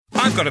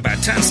I've got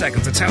about 10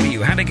 seconds to tell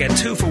you how to get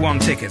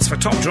 2-for-1 tickets for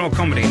Top Draw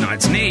comedy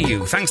nights near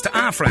you, thanks to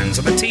our friends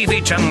at the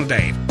TV channel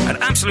Dave at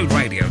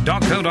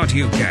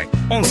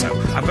absoluteradio.co.uk. Also,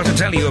 I've got to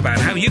tell you about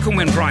how you can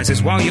win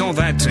prizes while you're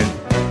there too.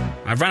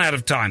 I've run out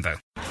of time, though.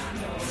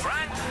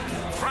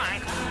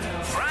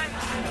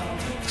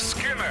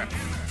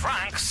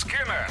 Frank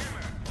Skinner.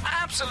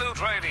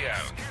 Absolute Radio.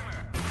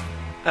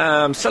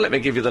 So let me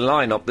give you the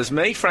lineup. There's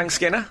me, Frank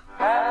Skinner.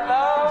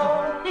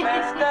 Hello,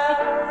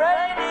 Mr.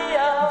 Radio.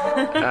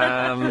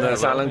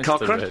 There's Alun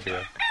Cochrane.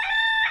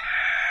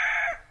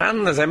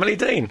 And there's Emily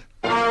Dean.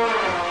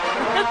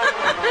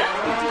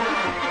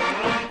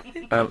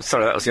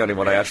 Sorry, that was the only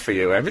one I had for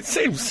you, Em. It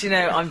seems... Do you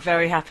know, I'm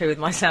very happy with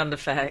my sound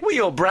effect. Well,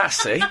 you're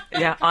brassy.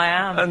 Yeah, I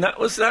am. And that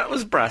was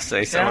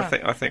brassy, so Yeah.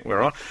 I think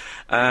we're on.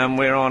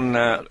 We're on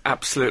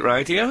Absolute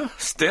Radio,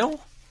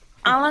 still.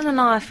 Alan and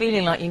I are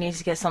feeling like you need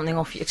to get something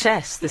off your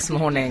chest this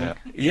morning.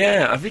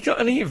 Yeah, have you got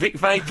any Vic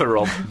Vapor,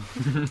 Rob?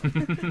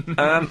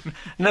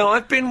 No,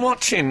 I've been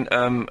watching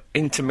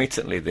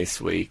intermittently this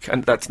week,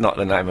 and that's not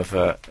the name of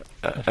a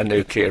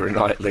new Keira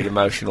Knightley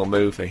emotional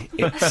movie.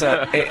 It's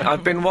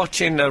I've been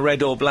watching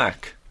Red or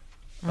Black.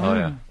 Oh,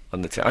 yeah.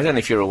 On the I don't know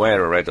if you're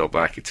aware of Red or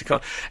Black.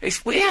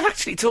 We have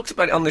actually talked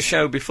about it on the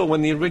show before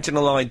when the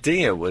original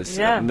idea was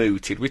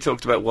mooted. We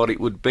talked about what it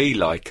would be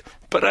like,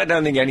 but I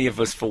don't think any of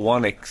us, for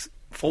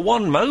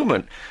one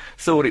moment,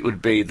 thought it would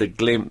be the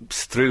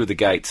glimpse through the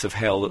gates of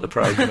hell that the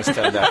programme has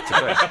turned out to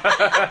be.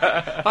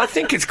 I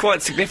think it's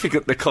quite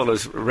significant the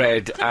colours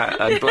red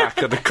and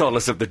black are the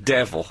colours of the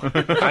devil,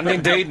 and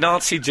indeed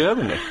Nazi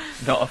Germany.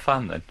 Not a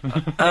fan, then?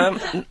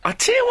 I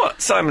tell you what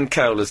Simon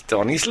Cowell has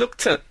done. He's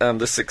looked at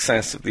the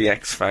success of the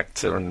X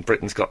Factor and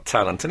Britain's Got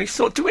Talent, and he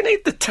thought, do we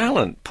need the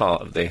talent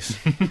part of this?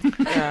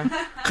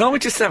 Can't we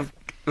just have...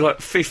 like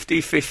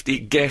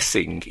 50-50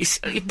 guessing?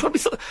 He probably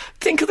thought,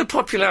 think of the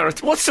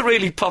popularity. What's the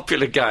really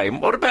popular game?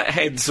 What about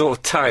heads or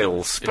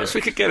tails? Perhaps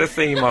we could get a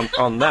theme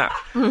on that.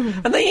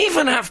 And they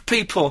even have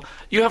people,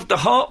 you have the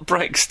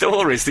heartbreak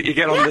stories that you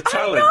get on the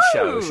talent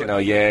shows.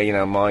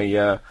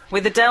 My...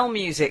 With Adele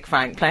music,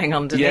 Frank, playing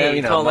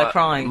underneath while they're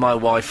crying. My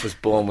wife was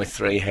born with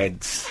 3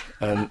 heads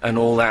and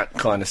all that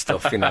kind of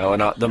stuff, and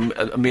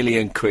a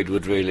million quid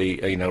would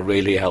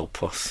really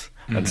help us.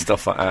 And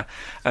stuff like that.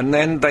 And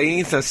then they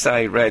either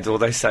say red or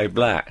they say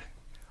black,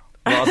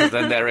 rather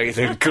than they're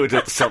either good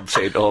at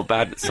something or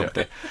bad at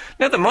something.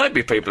 Now, there might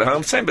be people at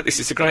home saying, but this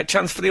is a great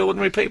chance for the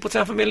ordinary people to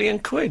have £1 million.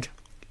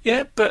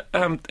 Yeah, but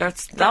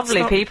that's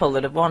lovely not... people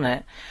that have won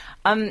it.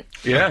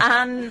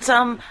 Yeah. And,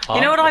 you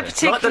know what I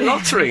particularly... Like the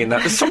lottery in that.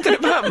 There's something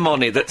about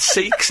money that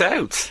seeks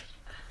out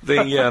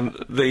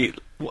the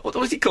what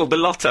was he called? The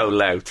lotto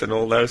lout and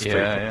all those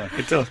people. Yeah.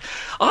 It does.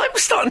 I'm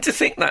starting to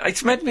think that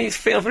it's made me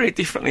feel very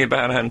differently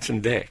about Ant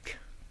and Dec.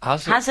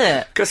 Has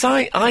it? Because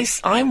I'm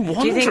wondering...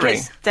 Do you think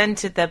it's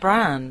dented their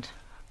brand?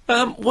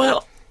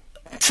 Well,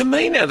 to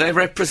me now, they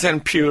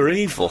represent pure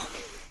evil.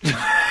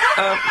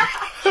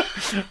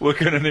 We're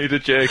going to need a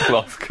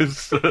J-cloth,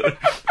 because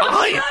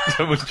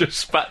someone's just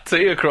spat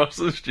tea across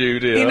the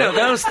studio. You know,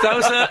 those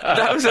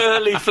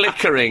early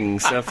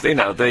flickerings of,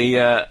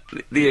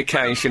 the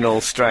occasional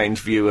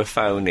strange viewer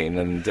phoning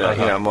and,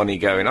 money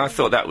going. I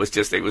thought that was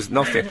it was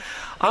nothing.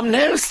 I'm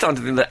now starting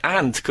to think that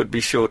Ant could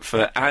be short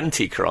for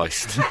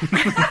Antichrist.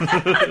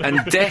 And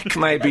Dec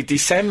may be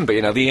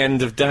December, the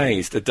end of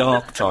days, the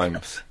dark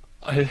times.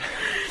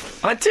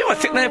 I do. I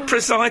think they're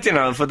presiding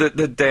over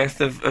the death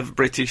of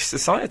British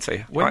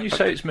society. When you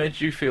say it's made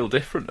you feel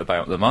different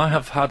about them, I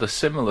have had a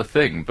similar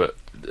thing, but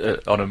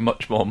on a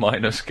much more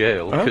minor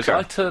scale. Because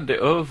I turned it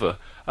over,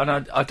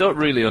 and I don't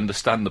really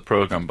understand the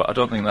programme, but I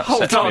don't think that's...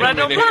 Hold on, Red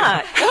or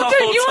Black? What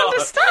don't you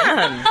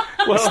understand?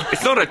 Well,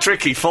 it's not a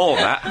tricky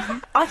format.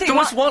 I think...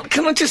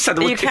 Can I just say,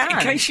 You in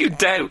case you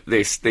doubt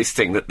this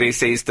thing, that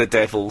this is the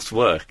devil's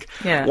work,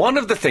 one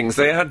of the things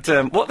they had,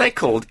 what they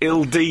called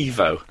Il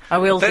Divo.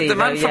 Oh, Il Divo, the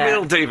man from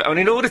Il Divo, and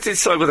in order to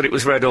decide whether it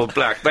was red or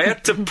black, they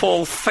had to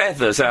pull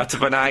feathers out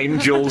of an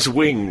angel's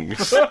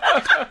wings.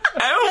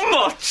 How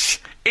much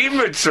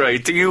imagery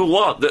do you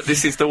want that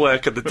this is the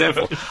work of the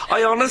devil?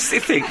 I honestly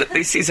think that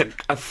this is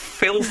a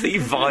filthy,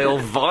 vile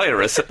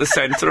virus at the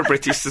centre of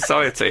British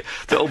society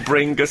that'll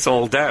bring us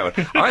all down.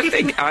 I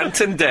think Ant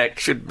and Dec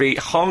should be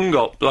hung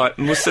up like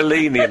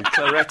Mussolini and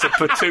Claretta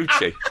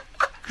Petrucci.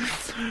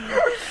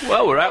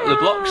 Well, we're out of the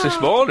blocks this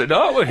morning,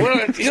 aren't we? Well,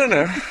 I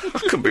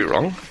could be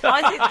wrong.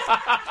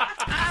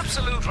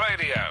 Absolute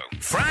Radio.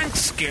 Frank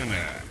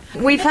Skinner.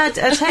 We've had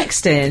a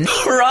text in.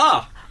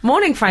 Hurrah!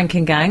 Morning, Frank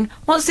and gang.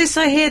 What's this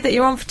I hear that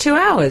you're on for 2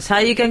 hours? How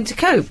are you going to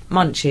cope,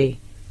 Munchie?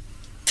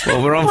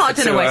 Well, we're on for 2 hours.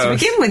 I don't know where to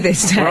begin with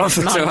this, We're on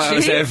for 2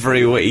 hours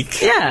every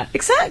week. Yeah,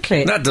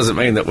 exactly. That doesn't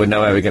mean that we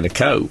know how we're going to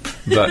cope,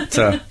 but...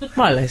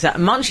 Well,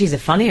 Munchie's a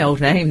funny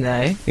old name,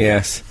 though.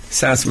 Yes.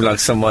 Sounds to me like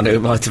someone who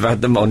might have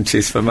had the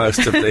munchies for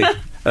most of the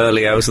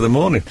early hours of the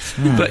morning.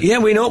 But, yeah,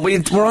 we're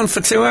on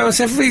for 2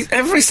 hours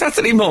every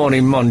Saturday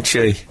morning,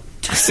 Munchie.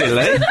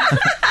 Silly.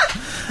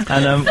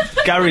 And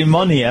Gary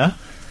Monier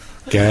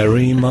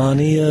Gary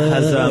Mania,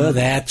 Has,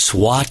 that's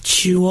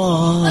what you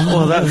are.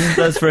 Well,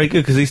 that's very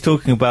good, because he's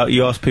talking about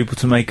you ask people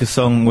to make a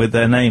song with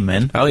their name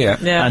in. Oh, yeah.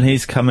 And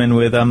he's come in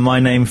with,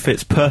 my name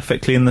fits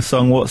perfectly in the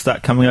song, what's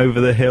that coming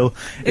over the hill?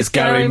 It's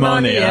Gary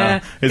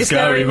Mania. It's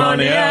Gary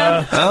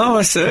Mania. Oh,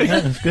 I see. Yeah,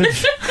 that's good.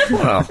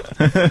 Well,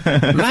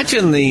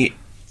 imagine the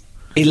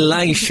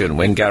elation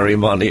when Gary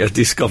Mania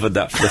discovered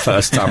that for the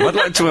first time. I'd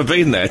like to have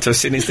been there to have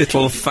seen his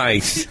little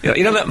face.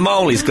 You know that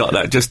mole he's got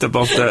that just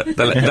above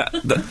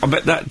the I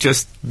bet that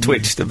just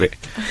twitched a bit.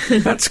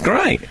 That's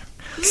great.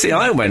 See,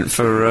 I went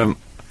for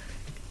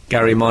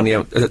Gary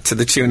Mania to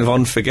the tune of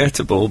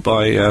Unforgettable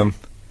by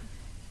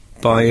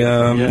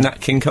Nat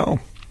King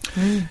Cole.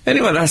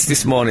 Anyway, that's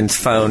this morning's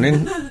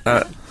phone-in.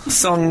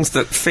 Songs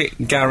that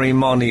fit Gary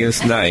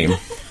Mania's name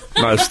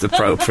most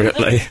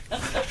appropriately.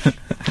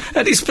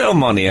 How do you spell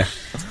Monier?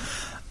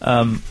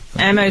 Monnier.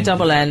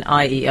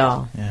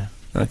 Yeah.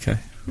 Okay.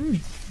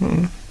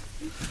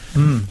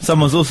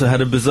 Someone's also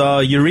had a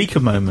bizarre eureka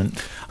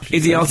moment.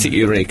 Idiotic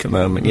eureka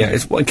moment, yeah.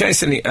 It's, in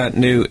case any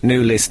new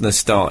listeners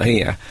start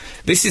here,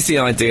 this is the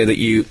idea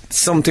that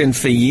something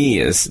for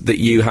years that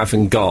you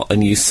haven't got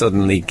and you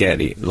suddenly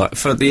get it. Like,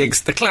 for the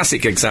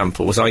classic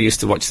example was I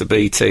used to watch the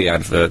BT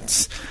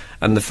adverts,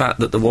 and the fact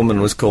that the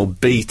woman was called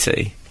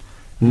BT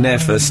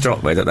never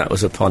struck me that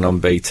was a pun on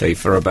BT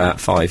for about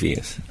 5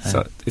 years.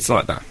 So it's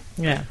like that.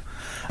 Yeah.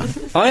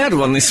 I had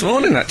one this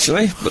morning,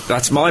 actually, but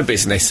that's my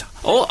business.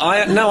 Oh, I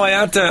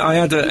had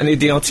an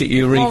idiotic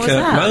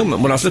eureka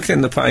moment when I was looking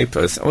in the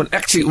papers. Well,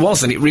 actually, it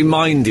wasn't. It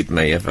reminded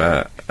me of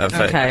an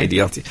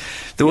idiotic.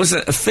 There was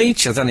a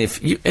feature. I don't know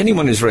if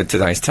anyone who's read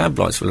today's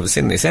tabloids will have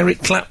seen this.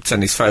 Eric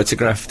Clapton is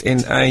photographed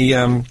in a.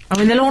 In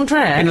the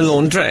laundrette. In a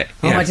laundrette.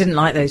 Oh, yeah. I didn't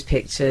like those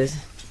pictures.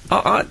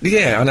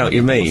 Yeah, I know what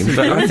you mean, but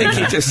I think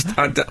he just...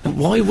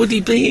 why would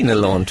he be in a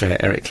laundrette,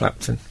 Eric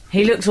Clapton?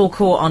 He looked all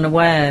caught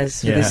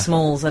unawares with his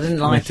smalls. I didn't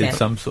like Committed it.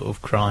 some sort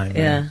of crime.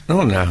 Yeah.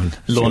 Oh, no.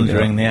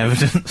 Laundering the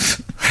evidence.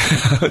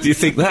 Do you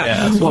think that?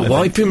 Yeah,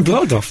 wiping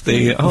blood off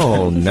the...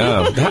 Oh,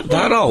 no.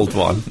 That old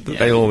one that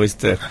they always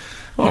do.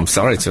 Oh, I'm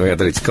sorry to hear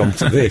that it's come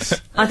to this.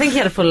 I think he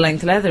had a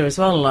full-length leather as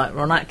well, like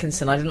Ron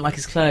Atkinson. I didn't like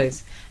his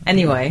clothes.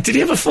 Anyway. Did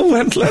he have a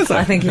full-length leather?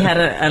 I think he had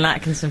an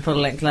Atkinson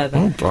full-length leather.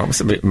 Oh, boy, it's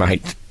a bit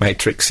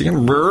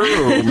Matrixian.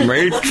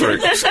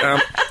 Matrix.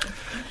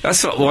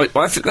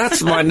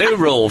 That's my new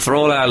rule for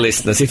all our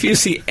listeners. If you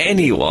see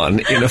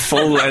anyone in a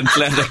full-length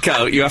leather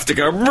coat, you have to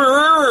go,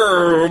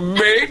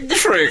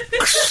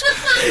 Matrix!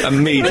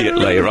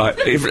 Immediately, right?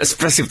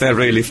 Especially if they're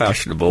really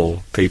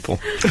fashionable people.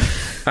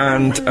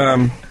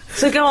 And,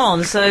 So go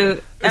on,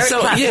 so Eric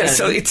Clapton. Yeah,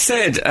 so it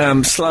said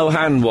Slow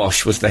Hand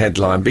Wash was the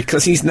headline,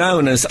 because he's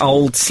known as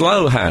Old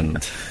Slow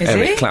Hand,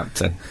 Eric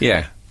Clapton.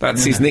 Yeah,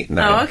 that's his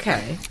nickname. Oh,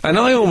 okay. And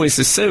I always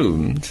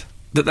assumed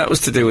that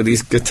was to do with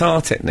his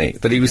guitar technique,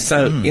 that he was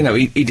so,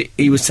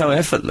 he was so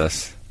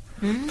effortless.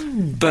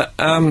 But,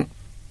 actually,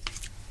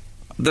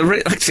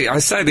 I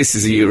say this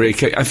is a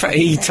eureka. In fact,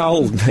 he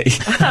told me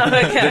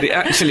that it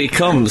actually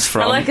comes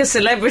from... I like a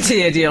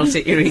celebrity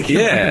idiotic eureka.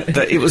 Yeah,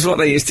 that it was what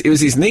they used to... It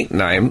was his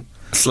nickname,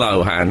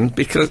 Slow Hand,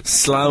 because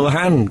Slow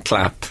Hand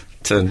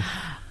Clapton.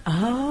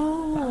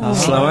 Oh.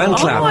 Slow Hand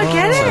Clapton. Oh, I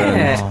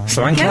get it.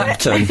 Slow Hand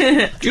Clapton.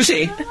 Do you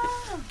see?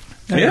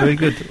 Yeah, very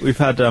good. We've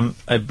had a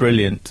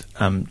brilliant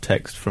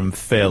text from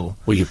Phil.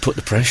 Well, you put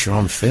the pressure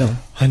on Phil.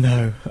 I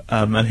know.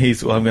 And I'm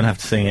going to have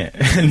to sing it.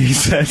 And he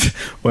said,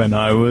 when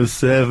I was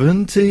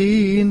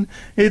 17,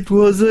 it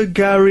was a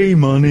Gary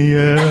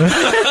Mania.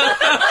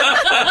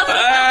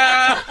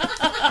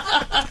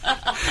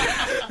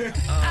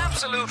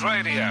 Absolute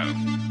Radio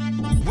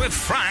with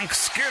Frank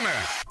Skinner.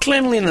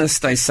 Cleanliness,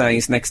 they say,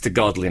 is next to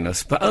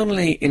godliness, but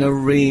only in a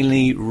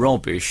really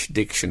rubbish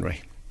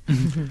dictionary.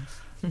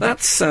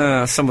 That's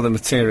some of the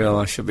material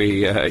I should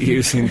be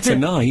using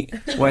tonight.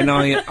 When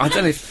I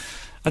don't know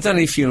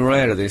if you're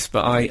aware of this,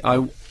 but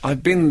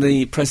I've been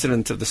the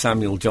president of the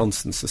Samuel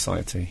Johnson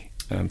Society.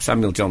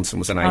 Samuel Johnson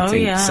was an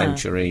 18th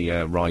century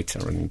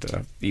writer,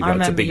 and he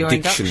wrote a big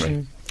dictionary.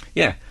 Induction.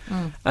 Yeah,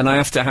 and I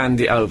have to hand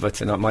it over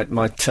tonight.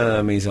 My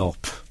term is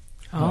up.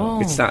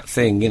 Oh. It's that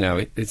thing,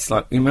 it's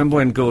like, you remember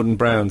when Gordon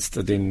Brown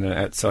stood in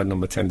outside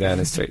number 10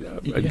 Downing Street,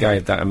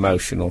 gave that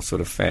emotional sort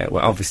of farewell.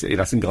 Well, obviously it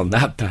hasn't gone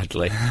that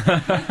badly.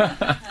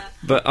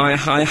 But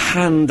I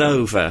hand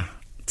over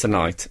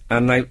tonight,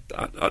 and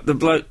the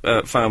bloke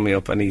phoned me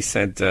up and he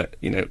said,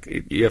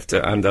 you have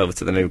to hand over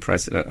to the new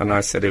president. And I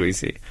said, who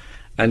is he?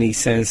 And he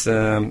says,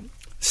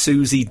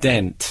 Susie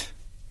Dent.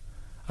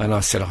 And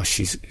I said,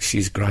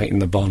 she's great in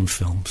the Bond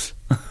films.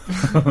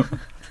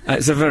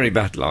 It's a very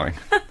bad line.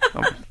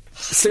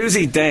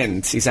 Susie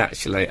Dent is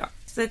actually...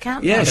 The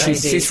countdown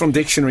she's from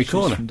Dictionary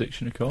Corner. From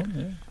Dictionary Corner,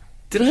 yeah.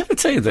 Did I ever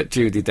tell you that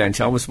Judi Dench,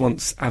 I was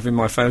once having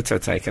my photo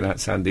taken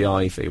outside the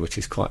Ivy, which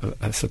is quite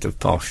a sort of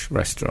posh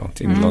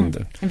restaurant in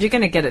London. If you're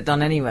going to get it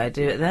done anyway,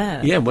 do it there.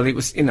 Yeah, well, it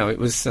was, it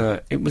was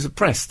a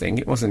press thing.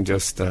 It wasn't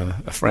just a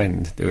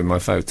friend doing my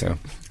photo.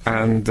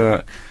 And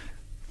a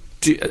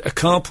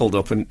car pulled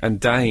up and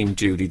Dame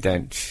Judi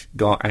Dench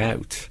got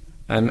out.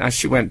 And as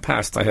she went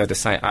past, I heard her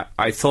say,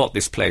 I thought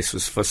this place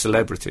was for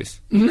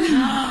celebrities.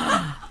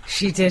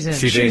 She didn't.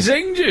 She She did.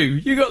 zinged you.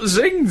 You got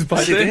zinged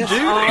by She Dame did.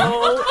 Judy.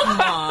 Oh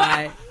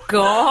my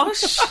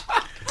gosh!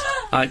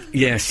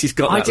 Yeah, she's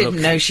got I that didn't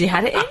look. know she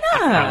had it in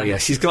her. Oh, yeah,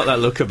 she's got that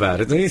look about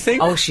her, don't you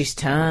think? Oh, she's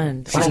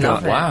turned. I She's love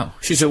got- it. Wow.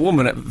 She's a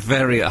woman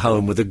very at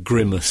home with a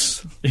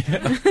grimace.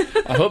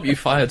 I hope you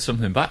fired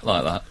something back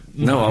like that.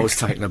 No, I was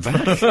taken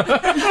aback.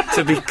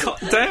 To be cut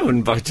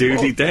down by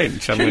Judi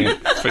Dench. I mean,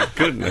 for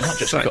goodness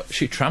sake.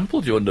 She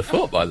trampled you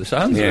underfoot by the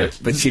sounds Yeah, of it.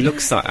 but she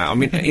looks like that. I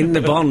mean, in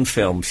the Bond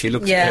film, she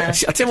looks... Yeah.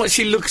 I tell you what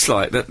she looks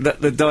like.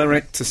 The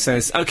director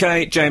says,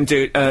 OK, Dame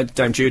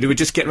Judy, we're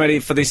just getting ready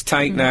for this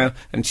take now.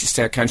 And she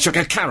says, OK, and she'll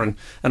go, Karen.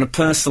 And a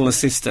personal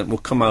assistant will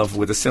come over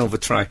with a silver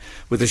tray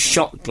with a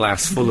shot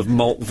glass full of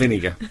malt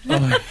vinegar.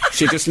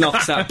 She just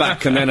knocks that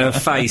back and then her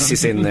face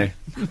is in there.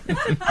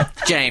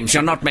 James,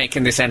 you're not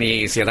making this any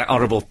easier. That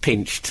horrible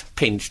pinched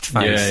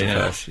face of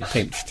hers.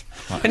 Pinched.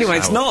 Anyway,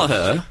 it's not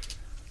her.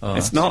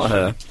 It's not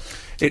her.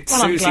 It's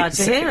Well, I'm Susie. glad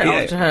to hear it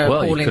after her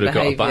Well, you appalling could have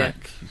got her behaviour.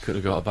 back. You could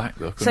have got her back,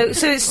 though. So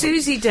it's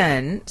Susie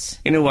Dent.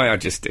 In a way, I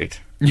just did.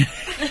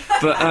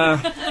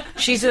 But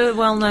She's a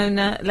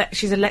well-known.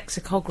 She's a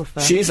lexicographer.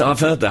 she is. I've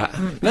heard that.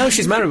 No,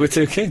 she's married with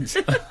 2 kids.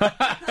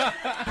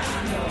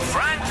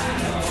 Frank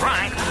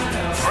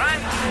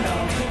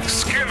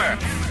Skinner.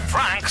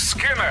 Frank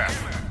Skinner.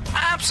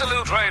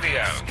 Absolute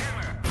Radio.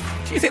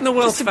 Do you think the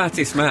world's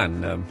fattest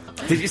man?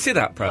 Did you see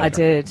that program? I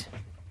did.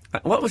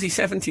 What was he?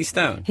 70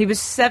 stone. He was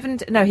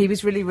 70. No, he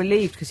was really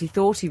relieved because he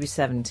thought he was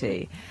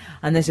 70,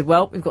 and they said,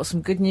 "Well, we've got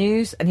some good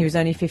news," and he was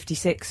only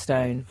 56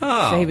 stone.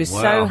 Oh, so he was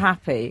wow. so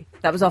happy.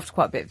 That was after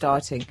quite a bit of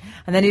dieting,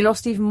 and then he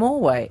lost even more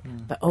weight.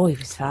 But he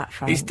was fat,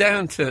 Frank. He's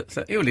down to.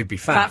 He'll be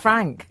fat. Fat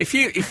Frank. If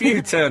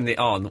you turned it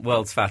on,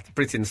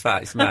 Britain's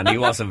fattest man, he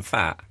wasn't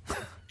fat.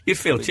 You'd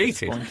feel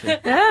cheated.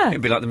 Yeah.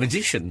 It'd be like the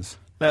magicians.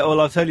 Well,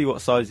 I'll tell you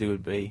what size he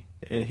would be.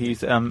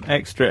 He's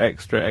extra,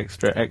 extra,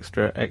 extra,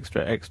 extra,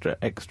 extra, extra,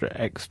 extra,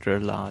 extra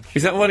large.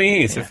 Is that what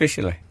he is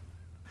officially?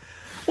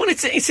 Well,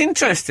 it's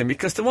interesting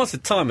because there was a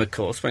time, of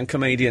course, when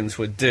comedians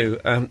would do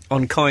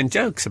unkind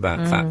jokes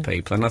about fat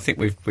people, and I think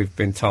we've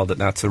been told that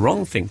that's the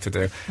wrong thing to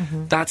do.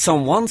 That's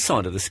on one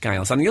side of the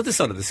scales. On the other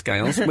side of the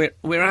scales,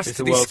 we're asked It's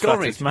to the world's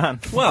discourage. fattest man.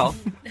 Well,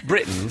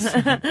 Britain's,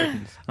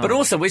 but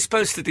also we're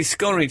supposed to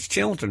discourage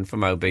children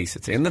from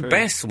obesity, and the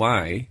best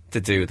way to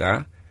do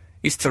that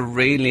is to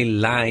really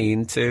lay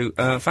into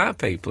fat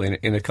people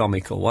in a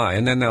comical way,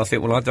 and then they'll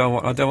think, well, I don't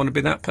want to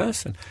be that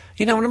person.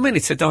 You know what I mean?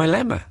 It's a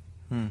dilemma.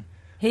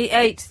 He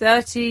ate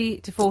 30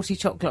 to 40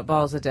 chocolate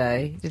bars a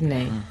day, didn't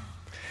he?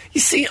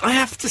 You see, I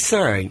have to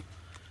say,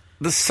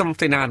 there's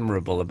something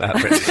admirable about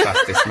Britain's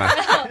fastest man.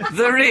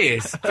 There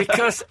is,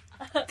 because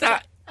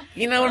that,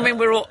 you know what I mean?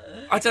 We're all.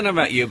 I don't know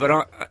about you,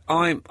 but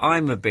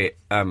I'm a bit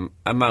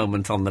a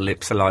moment on the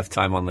lips, a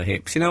lifetime on the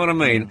hips. You know what I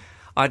mean?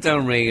 I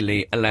don't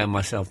really allow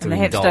myself to And the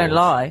hips indulge. don't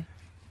lie.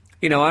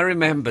 You know, I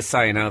remember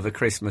saying over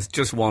Christmas,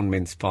 just one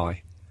mince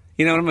pie.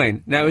 You know what I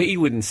mean? Now, he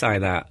wouldn't say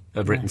that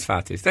of Britain's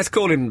fattest. Let's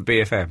call him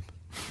BFM.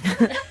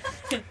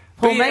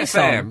 Paul BFM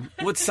Mason.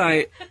 would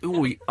say,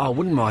 I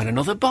wouldn't mind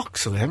another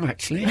box of them,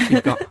 actually. If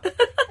you've got...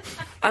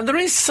 And there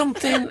is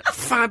something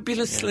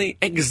fabulously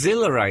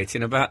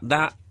exhilarating about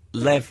that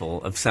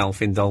level of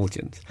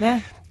self-indulgence.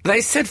 Yeah.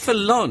 They said for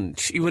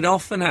lunch, he would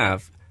often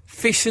have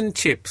fish and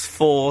chips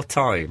 4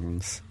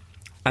 times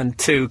and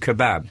 2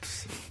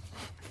 kebabs.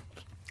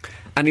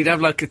 And he'd have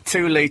like a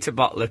 2-litre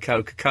bottle of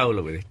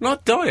Coca-Cola with it.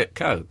 Not Diet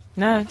Coke.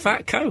 No.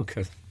 Fat Coke.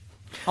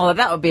 Oh,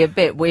 that would be a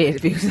bit weird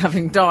if he was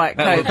having Diet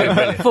That would be Coke,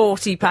 brilliant.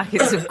 40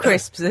 packets of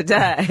crisps a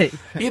day.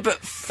 Yeah, but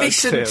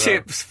fish That's and it,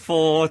 chips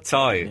 4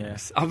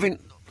 times. I mean,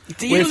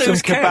 do you With some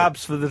lose count?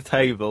 kebabs for the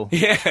table.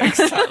 Yeah,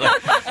 exactly.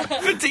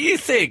 But do you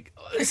think,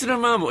 is there a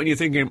moment when you're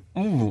thinking,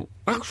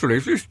 actually,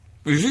 is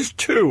this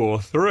 2 or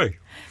 3?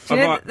 Do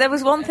you know, there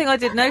was one thing I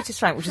did notice,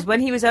 Frank, which is when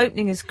he was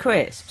opening his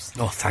crisps.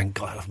 Oh, thank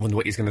God, I wonder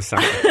what he's going to say.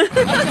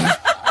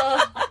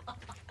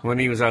 When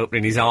he was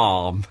opening his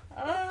arm.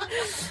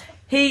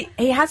 He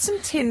had some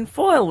tin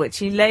foil which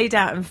he laid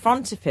out in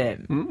front of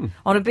him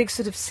on a big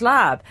sort of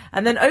slab,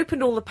 and then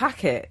opened all the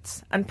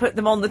packets and put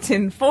them on the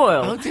tin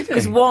foil. Oh, did he?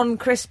 Because one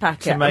crisp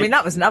packet. I mean,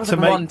 that was like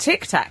one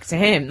Tic Tac to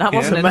him. That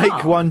wasn't To enough.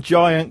 make one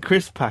giant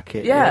crisp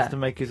packet, he Yeah. has to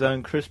make his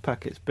own crisp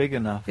packets big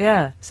enough.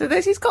 Yeah. So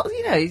he's got,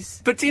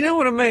 he's. But do you know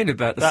what I mean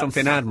about there's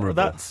something admirable?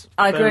 That's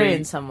I agree very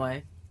in some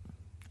way.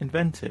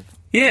 inventive.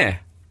 Yeah.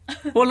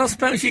 Well, I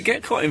suppose you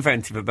get quite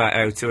inventive about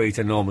how to eat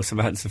enormous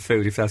amounts of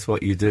food if that's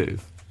what you do.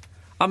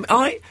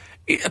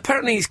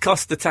 Apparently he's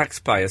cost the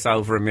taxpayers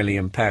over £1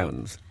 million.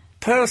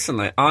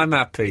 Personally, I'm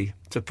happy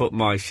to put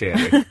my share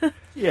in.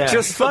 Yeah,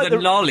 Just it's for like the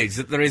knowledge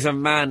that there is a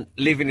man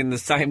living in the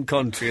same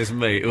country as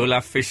me who will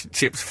have fish and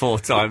chips 4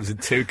 times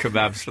and 2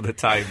 kebabs for the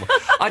table.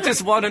 I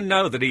just want to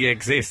know that he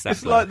exists.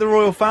 It's like the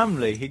royal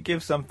family. He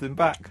gives something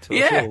back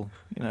to us all.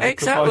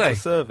 exactly. Provides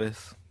a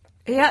service.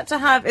 He had to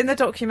have, in the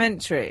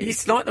documentary...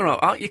 It's like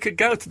you could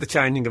go to the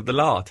changing of the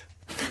lard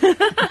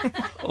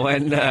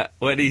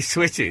when he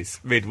switches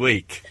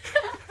midweek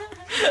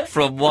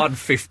from one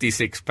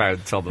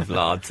 £56 tub of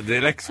lard to the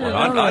next one.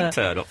 I'd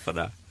turn up for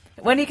that.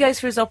 When he goes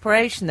for his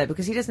operation, though,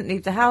 because he doesn't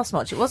leave the house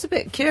much, it was a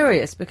bit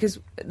curious because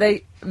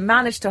they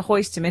managed to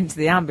hoist him into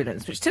the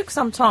ambulance, which took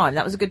some time.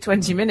 That was a good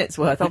 20 minutes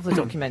worth of the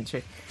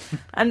documentary.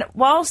 And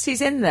whilst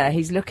he's in there,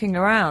 he's looking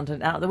around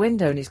and out the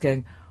window and he's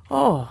going,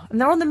 oh, and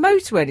they're on the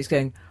motorway and he's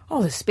going,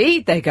 oh, the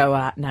speed they go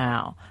at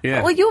now.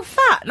 Yeah. Well, you're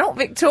fat, not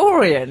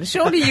Victorian.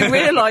 Surely you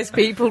realise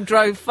people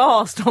drove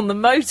fast on the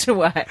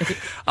motorway.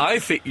 I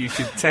think you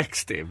should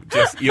text him,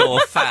 just, you're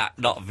fat,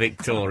 not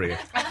Victorian.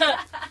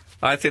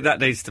 I think that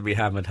needs to be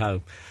hammered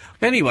home.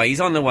 Anyway, he's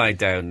on the way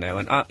down now,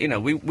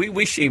 and, we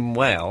wish him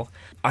well.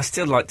 I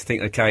still like to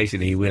think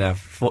occasionally he will have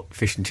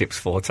fish and chips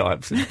 4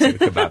 times and 2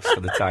 kebabs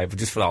for the table,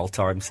 just for old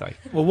time's sake.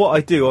 Well, what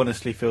I do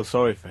honestly feel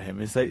sorry for him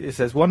is that it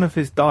says one of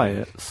his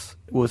diets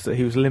was that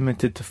he was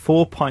limited to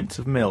 4 pints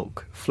of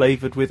milk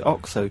flavoured with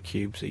OXO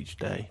cubes each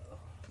day.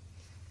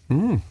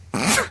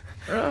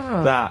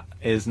 That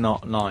is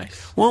not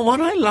nice. Well, what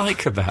I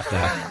like about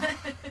that,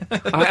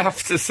 I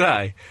have to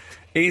say,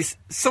 is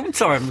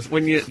sometimes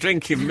when you're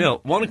drinking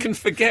milk, one can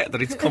forget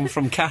that it's come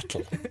from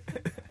cattle.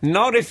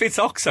 Not if it's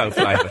OXO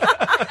flavoured.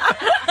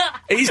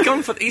 He's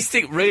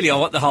think, really, I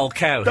want the whole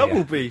cow Double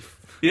here. beef.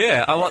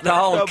 Yeah, I want the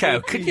whole Double cow.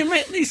 beef. Could you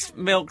make this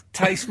milk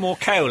taste more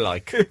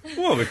cow-like?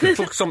 Well, we could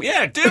cook some...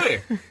 Yeah, do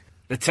it!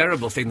 The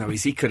terrible thing, though,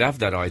 is he could have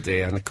that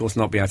idea and, of course,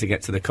 not be able to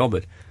get to the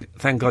cupboard.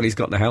 Thank God he's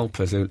got the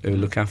helpers who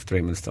look after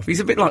him and stuff. He's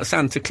a bit like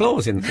Santa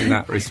Claus in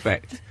that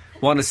respect.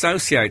 One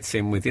associates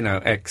him with,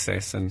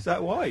 excess and... Is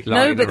that why?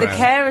 No, but the around.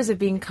 carers have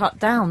been cut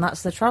down.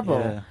 That's the trouble.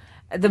 Yeah.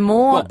 The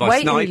more What, by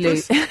weight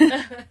snipers?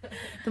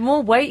 the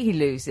more weight he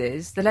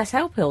loses, the less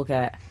help he'll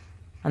get.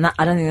 And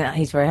I don't think that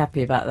he's very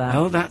happy about that.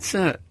 Oh, that's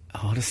a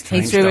he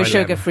strange threw a dilemma.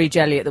 sugar-free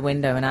jelly at the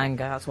window in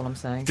anger. That's what I'm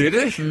saying. Did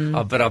he?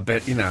 I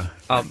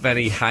bet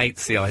he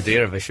hates the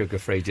idea of a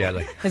sugar-free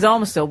jelly. His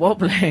arm is still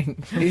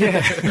wobbling.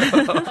 Yeah.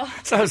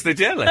 So's the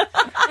jelly.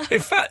 In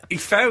fact, he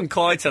found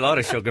quite a lot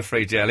of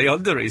sugar-free jelly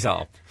under his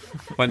arm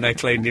when they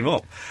cleaned him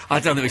up. I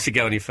don't think we should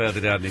go any further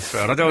down this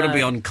road. I don't want to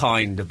be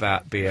unkind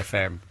about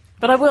BFM.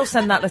 But I will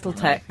send that little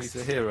He's text.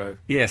 a hero.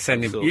 Yeah, you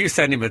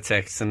send him a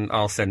text and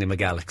I'll send him a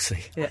galaxy.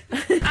 Yeah.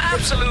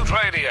 Absolute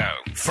Radio.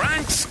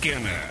 Frank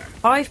Skinner.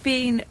 I've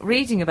been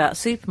reading about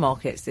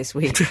supermarkets this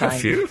week. Have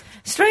Frank. you?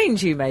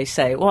 Strange, you may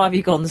say. Why have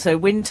you gone so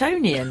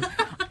Wintonian?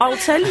 I'll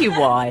tell you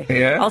why.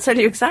 Yeah? I'll tell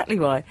you exactly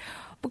why.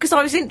 Because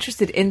I was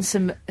interested in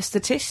some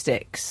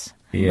statistics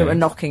Yeah. that were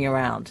knocking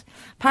around.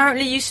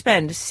 Apparently you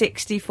spend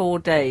 64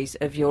 days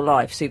of your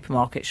life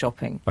supermarket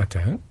shopping. I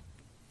don't.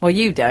 Well,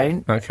 you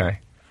don't. Okay.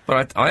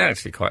 But I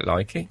actually quite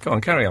like it. Go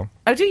on, carry on.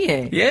 Oh, do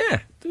you? Yeah.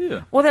 Do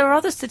you? Well, there are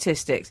other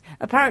statistics.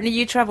 Apparently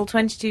you travel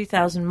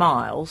 22,000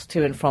 miles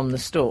to and from the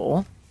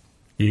store.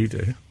 You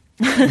do.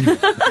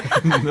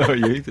 No,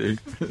 you do.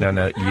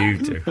 No, you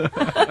do.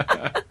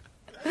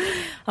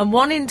 And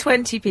 1 in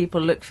 20 people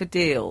look for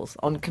deals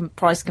on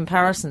price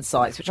comparison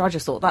sites, which I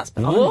just thought, I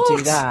would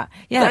do that.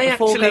 Yeah, they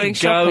before actually going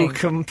shopping. go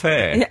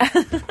compare.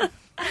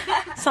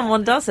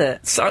 Someone does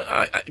it. So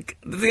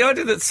the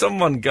idea that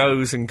someone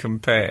goes and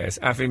compares,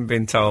 having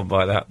been told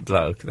by that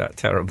bloke, that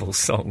terrible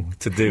song,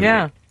 to do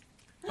Yeah. it,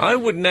 I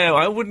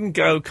wouldn't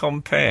go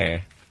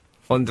compare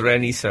under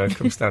any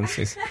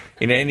circumstances,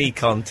 in any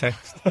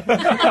context.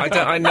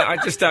 I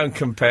just don't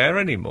compare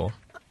anymore.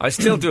 I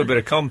still do a bit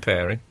of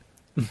comparing.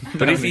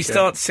 But if you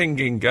start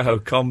singing Go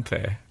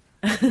Compare,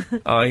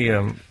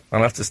 I'll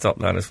have to stop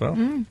that as well.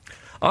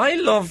 I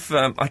love,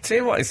 I tell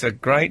you what, it's a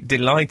great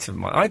delight of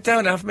mine. I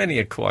don't have many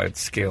acquired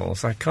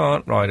skills. I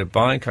can't ride a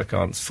bike, I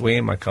can't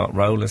swim, I can't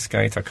roller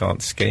skate, I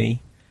can't ski.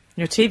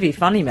 You're a TV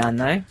funny man,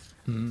 though.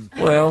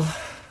 Well,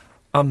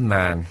 I'm a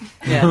man.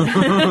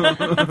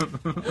 Yeah.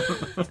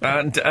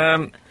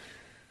 And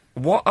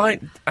what I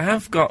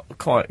have got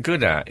quite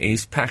good at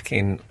is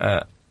packing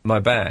my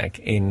bag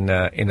in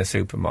a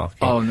supermarket.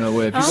 Oh, no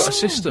way. Have you got a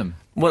system?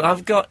 Well,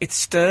 it's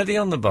sturdy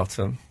on the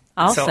bottom.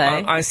 I'll so say.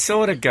 I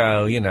sort of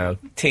go,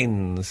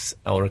 tins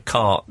or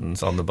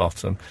cartons on the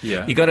bottom.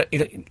 Yeah.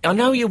 I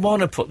know you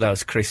want to put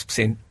those crisps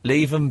in.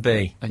 Leave them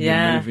be. And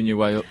Yeah. you're moving your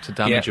way up to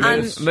damage Yeah,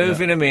 a bit.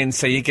 moving them in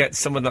so you get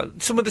some of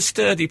the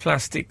sturdy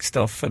plastic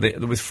stuff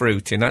with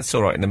fruit in. That's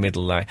all right in the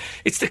middle layer.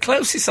 It's the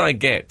closest I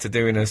get to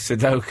doing a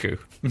Sudoku.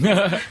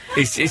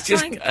 It's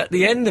just at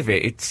the end of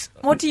it. It's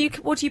What do you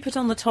put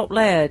on the top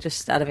layer,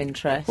 just out of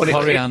interest? Well,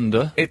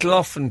 Coriander. It'll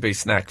often be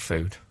snack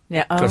food.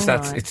 Yeah, Because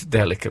right. it's a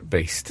delicate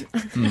beast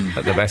at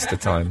the best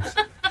of times.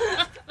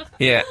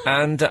 Yeah,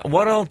 and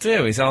what I'll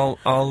do is I'll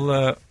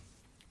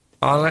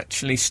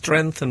actually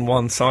strengthen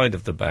one side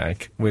of the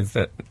bag with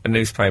a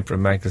newspaper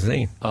and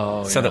magazine,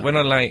 Oh, so yeah. that when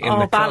I lay it in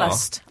the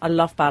ballast. I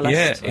love car, ballast.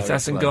 yeah, it Very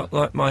hasn't clever.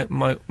 got like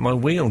my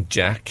wheel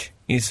jack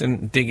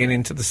isn't digging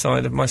into the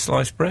side of my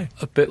sliced bread.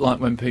 A bit like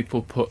when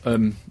people put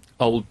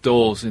old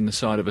doors in the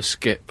side of a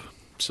skip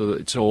so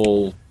that it's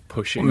all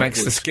pushing. What makes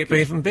the upwards. skip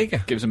even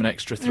bigger? Gives them an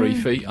extra 3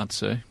 feet, I'd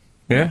say,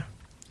 Yeah.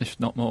 if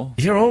not more.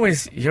 You're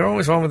always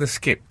one with a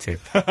skip tip.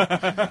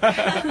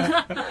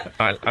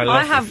 I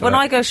love you for when that.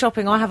 I go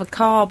shopping, I have a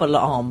carb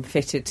alarm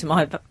fitted to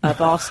my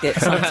basket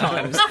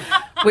sometimes,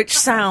 which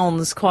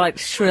sounds quite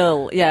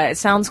shrill. Yeah, it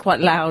sounds quite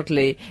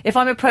loudly. If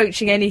I'm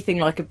approaching anything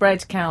like a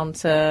bread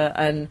counter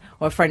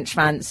or a French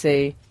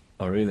fancy,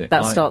 Oh, really?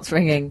 that starts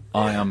ringing.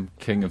 I am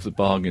king of the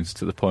bargains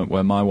to the point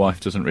where my wife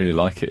doesn't really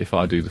like it if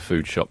I do the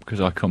food shop,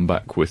 because I come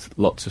back with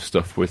lots of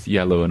stuff with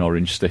yellow and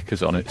orange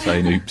stickers on it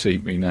saying, oops,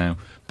 eat me now.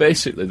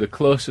 Basically, the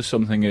closer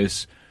something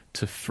is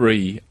to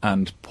free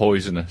and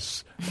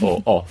poisonous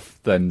or off,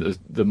 then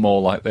the more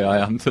likely I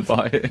am to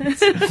buy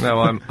it.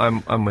 No,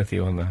 I'm with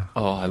you on that.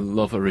 Oh, I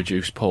love a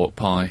reduced pork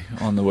pie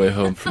on the way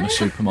home from a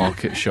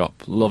supermarket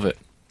shop. Love it.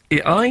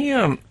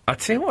 Yeah, I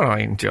tell you what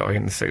I enjoy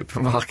in the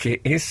supermarket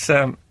is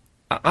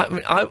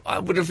I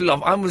would have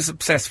loved. I was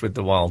obsessed with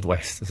the Wild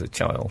West as a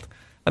child,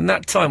 and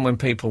that time when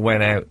people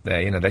went out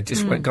there, you know, they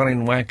just gone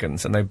in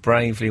wagons and they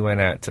bravely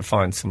went out to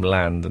find some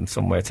land and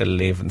somewhere to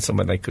live and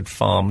somewhere they could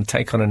farm and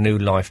take on a new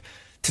life,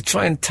 to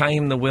try and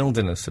tame the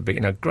wilderness a bit.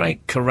 You know,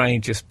 great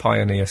courageous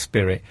pioneer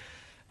spirit.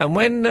 And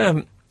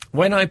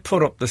when I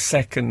put up the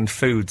second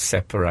food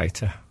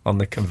separator on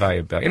the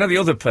conveyor belt, you know, the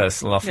other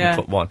person will often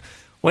put one.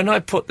 When I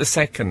put the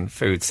second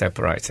food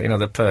separator, you know,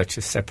 the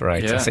purchase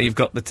separator, so you've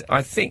got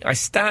I think I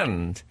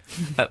stand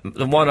at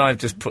the one I've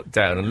just put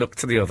down and look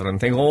to the other and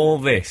think, all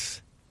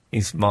this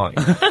is mine.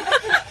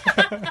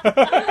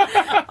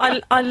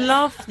 I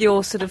love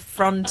your sort of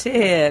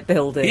frontier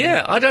building.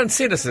 Yeah, I don't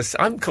see it as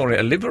I'm calling it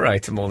a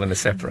liberator more than a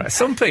separator.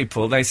 Some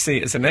people, they see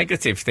it as a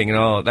negative thing,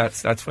 and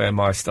that's where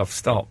my stuff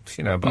stops,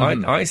 you know, but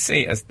I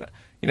see it as,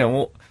 you know,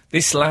 well,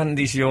 this land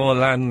is your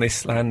land,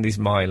 this land is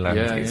my land.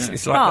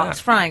 It's like but, that.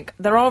 Frank,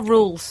 there are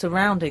rules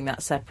surrounding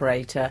that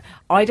separator.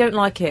 I don't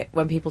like it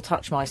when people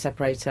touch my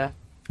separator.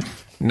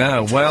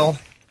 No, well,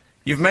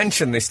 you've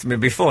mentioned this to me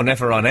before,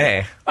 never on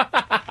air.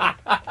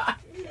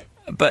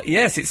 But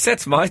yes, it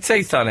sets my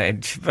teeth on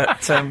edge.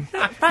 But Frank,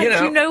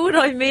 you know what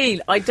I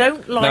mean. I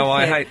don't like it. No,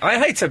 I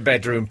hate a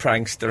bedroom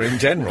prankster in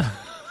general.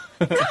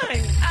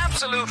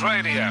 Absolute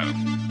Radio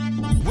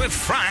with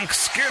Frank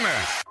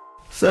Skinner.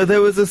 So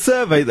there was a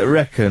survey that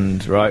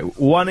reckoned, right,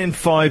 1 in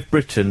 5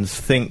 Britons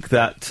think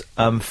that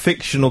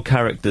fictional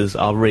characters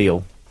are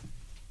real.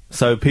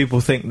 So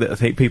people think that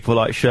people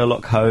like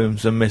Sherlock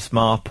Holmes and Miss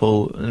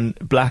Marple and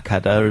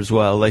Blackadder as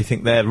well, they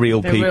think they're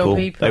real people.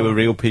 They were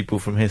real people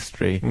from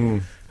history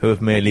who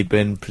have merely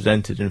been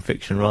presented in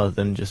fiction rather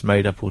than just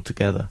made up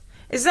altogether.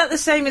 Is that the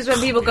same as when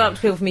people go up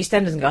to people from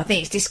EastEnders and go, I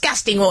think it's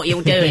disgusting what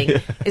you're doing?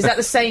 Is that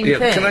the same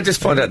thing? Can I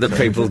just point out that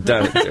people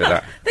don't do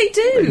that? They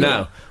do.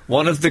 No.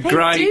 One of the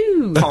great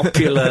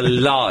popular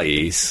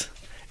lies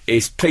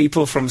is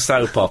people from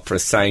soap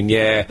operas saying,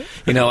 yeah,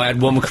 you know, I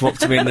had one come up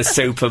to me in the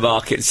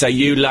supermarket and say,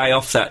 you lay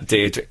off that,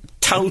 Deirdre.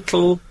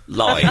 Total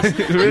lie.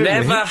 Really?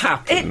 Never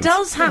happened. It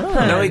does happen.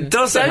 No, it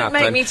doesn't happen.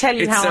 Don't make me tell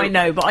you how I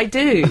know, but I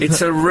do.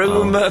 It's a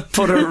rumour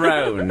put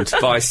around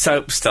by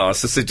soap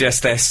stars to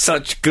suggest they're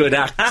such good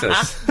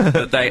actors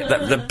that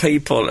the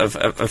people have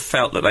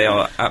felt that they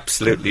are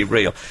absolutely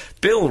real.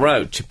 Bill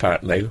Roach,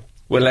 apparently,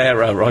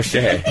 Walero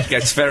Rocher,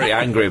 gets very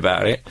angry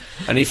about it,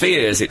 and if he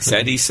hears it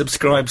said, he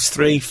subscribes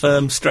 3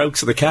 firm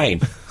strokes of the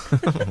cane.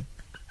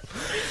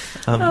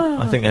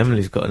 I think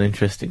Emily's got an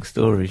interesting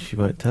story she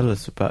won't tell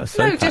us about.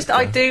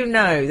 I do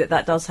know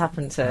that does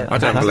happen to... I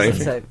don't believe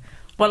you.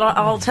 Well,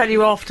 I'll tell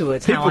you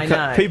afterwards how I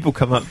know. People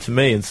come up to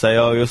me and say,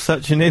 oh, you're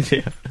such an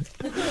idiot.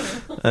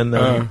 And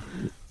no,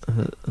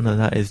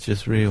 that is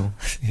just real.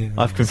 Yeah.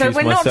 I've confused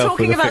we're not myself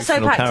talking with a about soap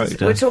fictional actors,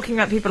 character. we're talking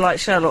about people like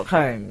Sherlock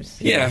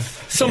Holmes. Yeah,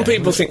 some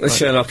people think that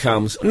Sherlock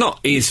Holmes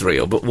is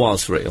real, but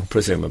was real,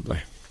 presumably.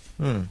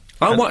 I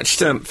watched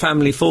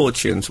Family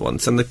Fortunes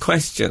once, and the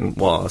question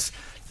was,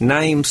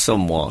 name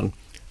someone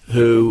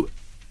whose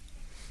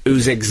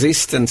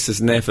existence has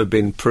never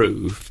been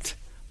proved,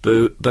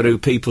 but who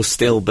people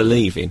still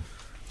believe in.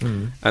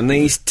 And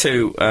these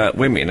 2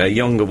 women, a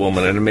younger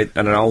woman and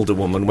an older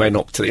woman, went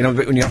up to, you know,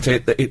 when you have to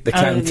hit the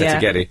counter to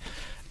get it.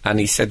 And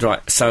he said,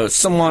 right, so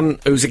someone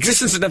whose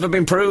existence has never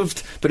been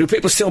proved, but who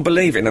people still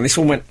believe in. And this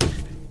one went,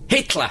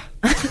 Hitler.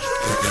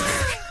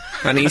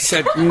 And he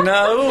said,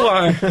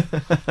 no,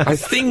 I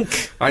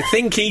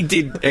think he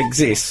did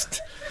exist.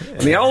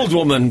 And the old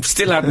woman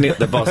still hadn't hit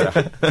the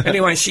buzzer.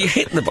 Anyway, she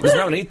hit the buzzer. There's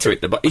no need to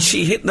hit the buzzer.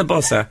 She hit the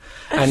buzzer,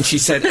 and she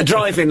said, a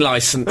driving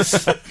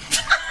licence.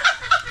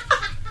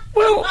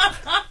 Well,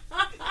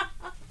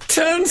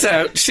 turns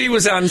out she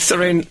was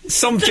answering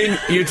something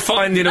you'd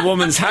find in a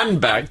woman's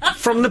handbag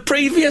from the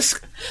previous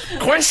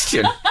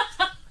question.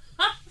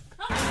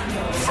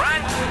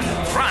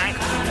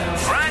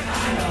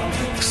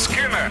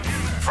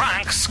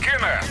 Frank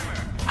Skinner.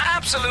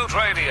 Absolute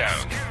Radio.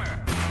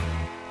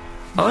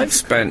 I've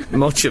spent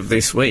much of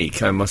this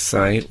week, I must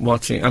say,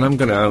 watching, and I'm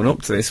going to own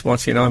up to this,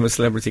 watching I'm a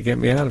Celebrity, Get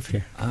Me Out of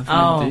Here.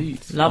 Indeed.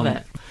 Love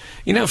it.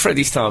 You know,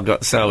 Freddie Starr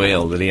got so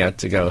ill that he had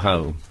to go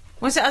home.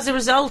 Was it as a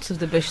result of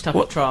the Bush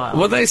Tucker trial?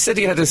 Well, they said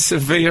he had a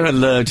severe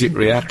allergic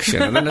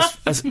reaction, and then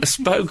a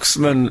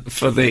spokesman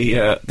for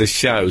the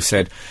show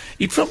said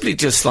he probably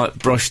just, like,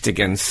 brushed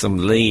against some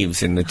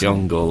leaves in the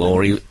jungle,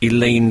 or he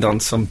leaned on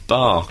some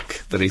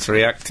bark that he's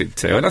reacted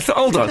to. And I thought,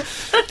 hold on,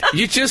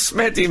 you just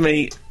made him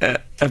eat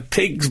a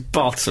pig's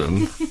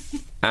bottom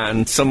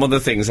and some other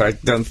things I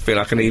don't feel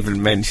I can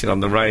even mention on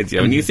the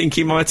radio. And you think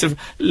he might have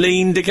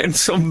leaned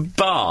against some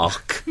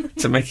bark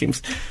to make him...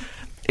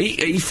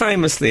 He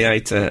famously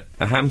ate a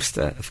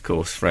hamster, of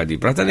course, Freddie,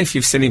 but I don't know if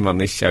you've seen him on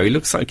this show. He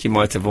looks like he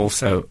might have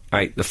also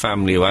ate the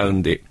family who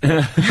owned it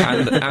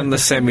and the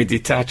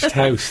semi-detached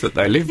house that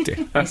they lived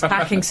in. He's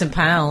packing some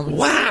pounds.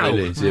 Wow!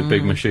 Really, is he a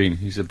big machine?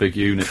 He's a big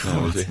unit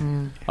now, is he?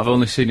 I've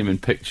only seen him in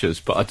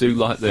pictures, but I do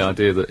like the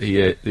idea that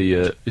he ate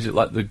the... is it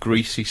like the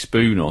greasy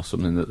spoon or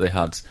something that they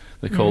had?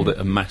 They called it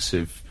a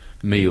massive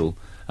meal,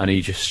 and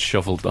he just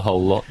shovelled the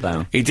whole lot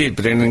down. He did,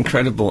 but in an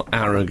incredible,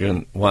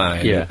 arrogant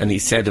way. Yeah. And he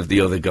said of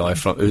the other guy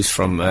who's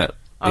from the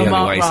only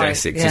Mark ways Wright,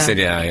 Essex, yeah. he said,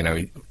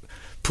 he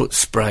put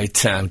spray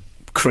tan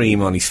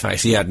cream on his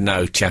face. He had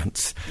no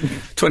chance.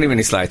 20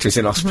 minutes later, he's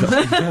in hospital.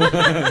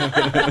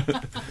 I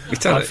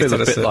feel a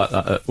bit like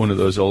that at one of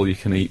those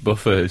all-you-can-eat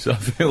buffets. I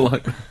feel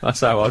like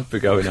that's how I'd be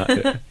going at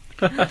it.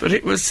 But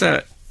it was...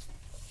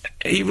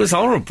 he was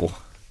horrible.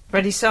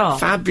 Freddie Starr.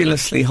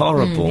 Fabulously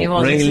horrible. he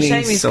was. Really It's a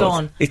shame he's sort of-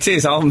 gone. It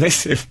is, I'll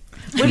miss him.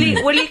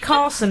 Willie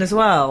Carson as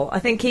well. I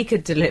think he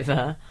could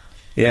deliver.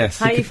 Yes.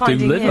 How are you could do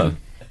finding liver. him?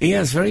 He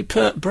has very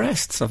pert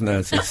breasts, I've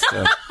noticed.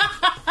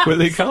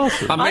 Willie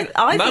Carson. I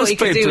thought he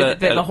could do with a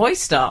bit of a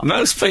hoist up.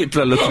 Most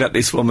people are looking at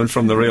this woman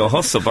from The Real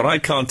Hustle, but I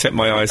can't take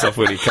my eyes off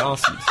Willie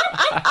Carson.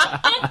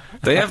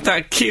 They have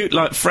that cute,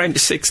 like, French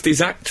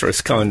 60s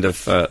actress kind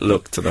of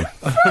look to them.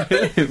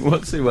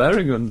 What's he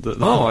wearing under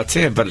that? Oh, I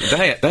tell you, but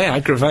they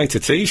aggravate a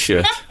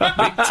T-shirt.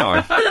 Big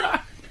time.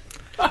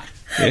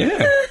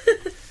 Yeah.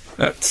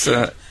 That's...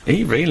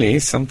 he really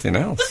is something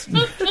else.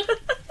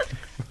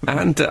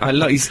 And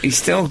he's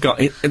still got...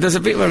 there's a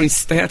bit where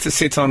they had to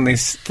sit on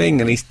this thing,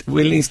 and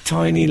Willie's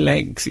tiny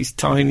legs, his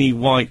tiny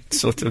white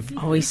sort of...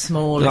 Oh, he's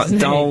small, like isn't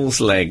he?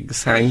 doll's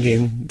legs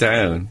hanging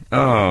down.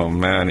 Oh,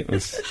 man, it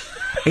was...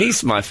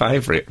 He's my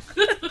favourite,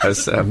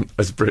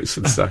 as Bruce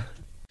would say.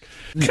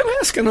 Can I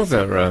ask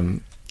another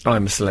I'm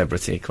a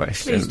Celebrity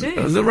question? Please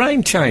do. The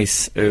Rain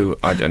Chase, who,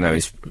 I don't know,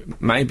 is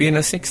maybe in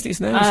her 60s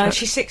now? is that-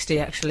 She's 60,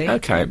 actually.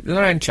 Okay,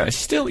 Lorraine Chase,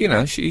 still,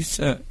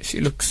 she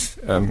looks...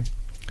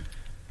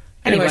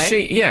 Anyway.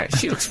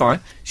 she looks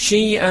fine.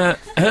 She, her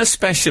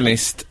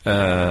specialist,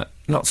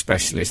 not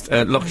specialist,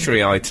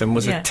 luxury item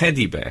was a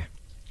teddy bear.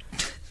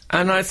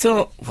 And I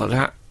thought,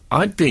 well,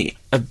 I'd be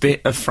a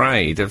bit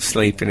afraid of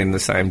sleeping in the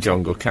same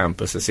jungle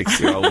camp as a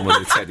 60-year-old woman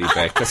with a teddy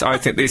bear, because I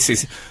think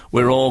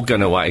we're all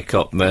going to wake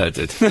up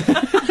murdered.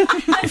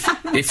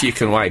 if you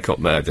can wake up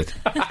murdered.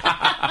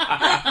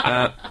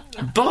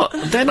 But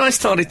then I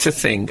started to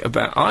think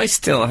about, I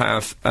still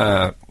have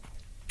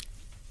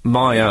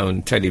my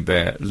own teddy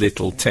bear,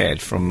 Little Ted,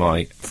 from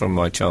my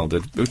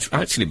childhood, which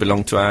actually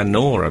belonged to our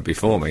Nora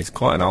before me. It's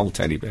quite an old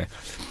teddy bear,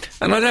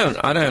 and I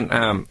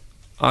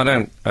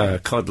don't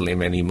cuddle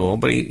him anymore.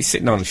 But he's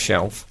sitting on a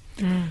shelf,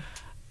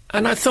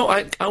 and I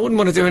thought I wouldn't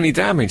want to do any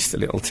damage to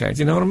Little Ted.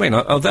 You know what I mean?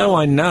 Although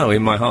I know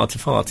in my heart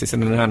of hearts it's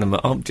an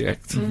inanimate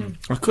object,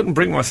 I couldn't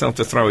bring myself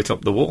to throw it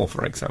up the wall,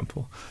 for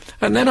example.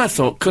 And then I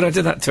thought, could I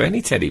do that to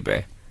any teddy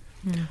bear?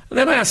 And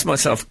then I asked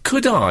myself,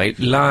 could I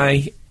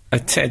lay a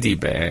teddy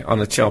bear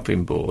on a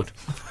chopping board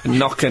and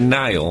knock a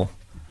nail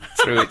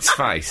through its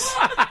face?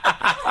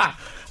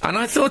 And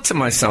I thought to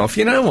myself,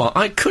 you know what,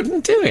 I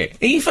couldn't do it.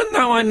 Even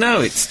though I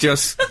know it's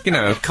just,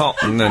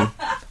 cotton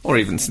or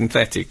even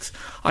synthetics.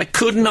 I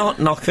could not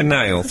knock a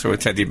nail through a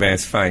teddy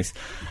bear's face.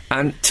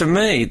 And to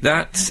me,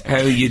 that's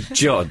how you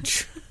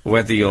judge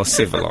whether you're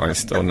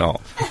civilised or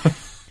not.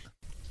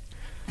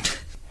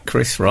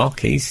 Chris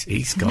Rock,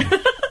 he's gone.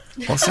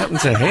 What's happened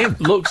to him?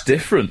 Looks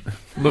different.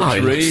 Looks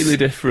really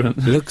different.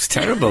 Looks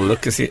terrible.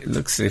 Looks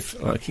as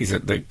if like he's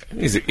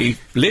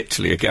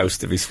literally a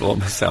ghost of his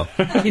former self.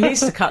 He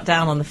needs to cut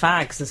down on the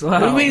fags as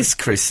well. Who is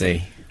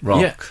Chrissy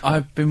Rock? Yeah,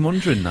 I've been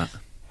wondering that.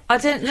 I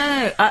don't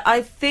know.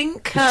 I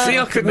think... See,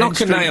 I could knock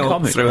a nail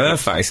comic. through her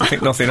face and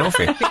think nothing of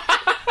it.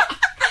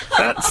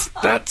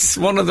 That's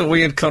one of the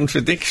weird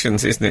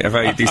contradictions, isn't it, of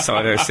how you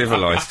decide how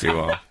civilised you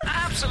are.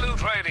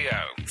 Absolute Radio.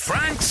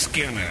 Frank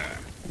Skinner.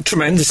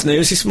 Tremendous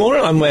news this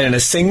morning. I'm wearing a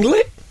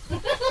singlet.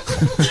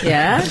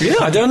 Yeah? Yeah,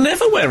 I don't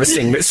never wear a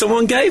singlet.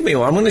 Someone gave me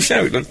one. I'm going to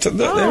show it. Look,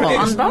 there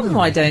it is. Unbutton,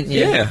 why don't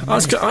you? Yeah,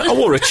 I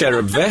wore a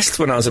cherub vest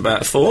when I was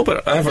about 4,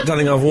 but I don't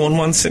think I've worn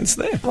one since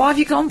then. Why have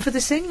you gone for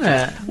the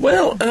singlet?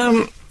 Well,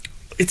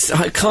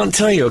 I can't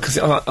tell you, because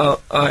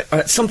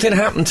something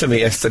happened to me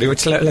yesterday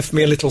which left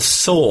me a little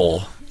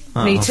sore.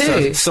 Me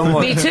too.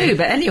 Me too,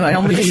 but anyway,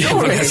 on with the Yeah,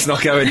 story. well, let's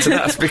not go into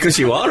that. That's because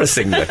you are a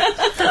singlet.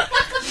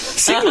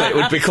 Singlet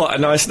would be quite a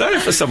nice name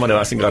for someone who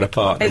hasn't got a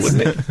partner,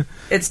 wouldn't it?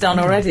 It's done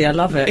already, I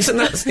love it. Isn't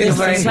that... You're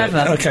very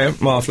clever. Okay,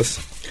 marvellous.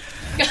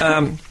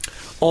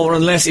 Or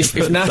unless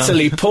if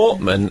Natalie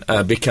Portman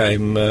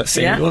became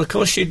singlet, well, of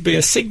course she'd be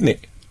a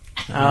signet.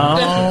 Oh.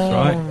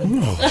 Right.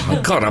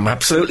 Oh, God, I'm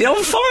absolutely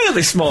on fire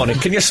this morning.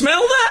 Can you smell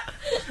that?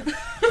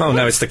 Oh,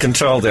 no, it's the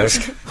control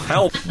desk.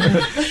 Help.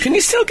 Can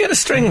you still get a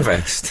string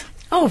vest?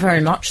 Oh,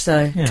 very much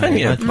so. Yeah, Can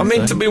you? I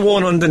mean, to be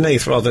worn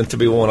underneath rather than to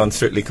be worn on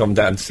Strictly Come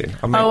Dancing.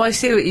 I mean, Oh, I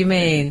see what you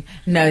mean.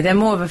 No, they're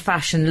more of a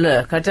fashion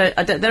look. They're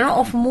not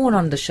often worn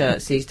under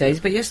shirts these days,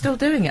 but you're still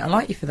doing it. I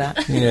like you for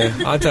that. yeah,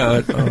 I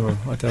don't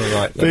like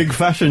that. Big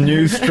fashion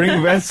news,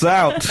 string vests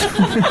out.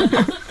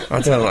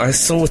 I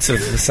sort of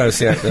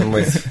associate them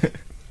with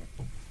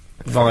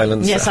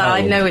violence. Yes, at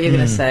I home. know what you're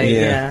going to say.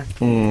 Yeah.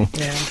 Yeah.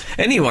 Yeah.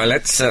 Anyway,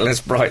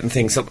 let's brighten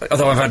things up.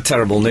 Although I've had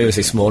terrible news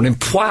this morning,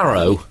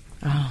 Poirot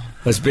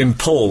has been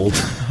pulled.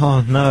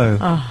 Oh,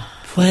 no.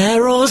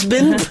 Poirot's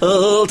been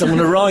pulled. I'm going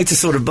to write a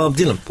sort of Bob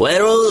Dylan.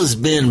 Poirot's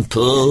been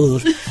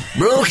pulled,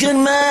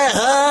 broken my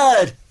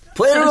heart.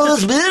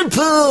 Poirot's been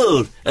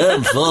pulled,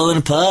 I'm falling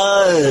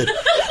apart.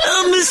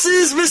 I miss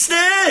his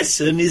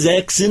moustache and his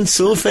accent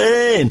so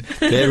fine.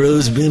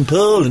 Poirot's been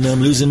pulled and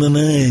I'm losing my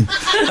mind.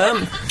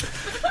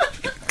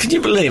 Can you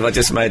believe I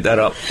just made that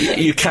up?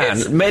 You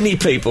can. Many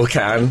people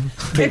can.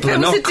 People are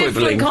not If it was a quibbling.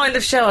 different kind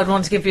of show, I'd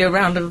want to give you a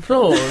round of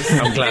applause.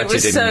 I'm glad it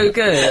was you didn't. so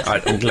good.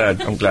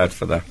 I'm glad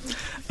for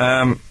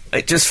that.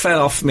 It just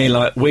fell off me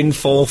like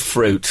windfall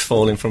fruit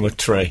falling from a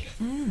tree.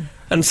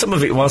 And some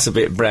of it was a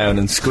bit brown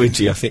and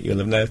squidgy, I think you'll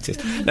have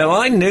noticed. Now,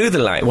 I knew the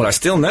lady, well, I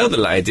still know the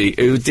lady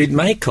who did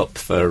makeup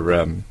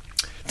for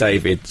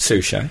David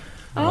Suchet.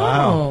 Oh,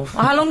 Wow.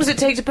 how long does it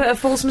take to put a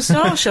false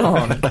moustache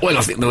on? Well,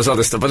 I think there was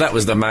other stuff, but that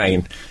was the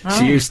main.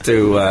 She used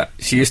to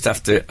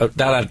have to,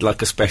 that had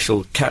like a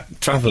special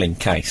travelling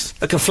case,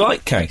 like a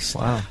flight case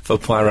for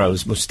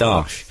Poirot's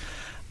moustache.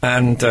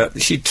 And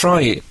she'd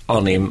try it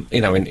on him,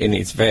 you know, in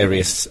its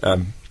various,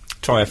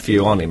 try a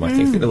few on him, I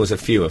think. I think there was a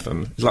few of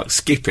them. Like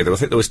Skippy, I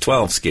think there was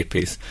 12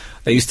 Skippies.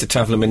 They used to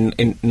travel them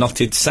in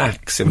knotted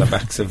sacks in the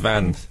backs of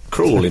vans.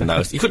 Cruel in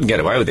those. You couldn't get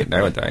away with it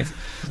nowadays.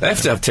 They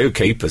have to have two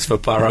keepers for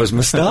Poirot's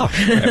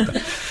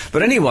moustache.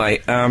 But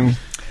anyway,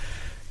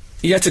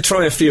 you had to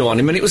try a few on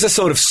him, and it was a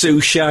sort of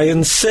Suchet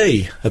and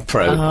C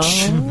approach.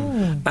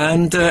 Oh.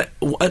 And at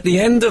the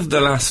end of the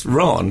last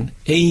run,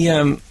 he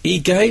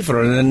gave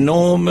her an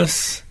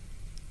enormous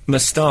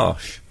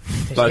moustache.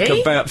 Like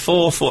he? about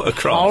 4 foot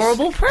across.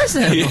 Horrible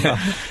present. Yeah.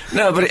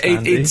 No, but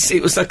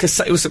it was like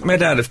it was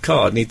made out of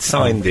card, and he'd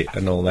signed it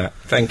and all that.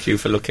 Thank you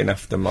for looking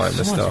after my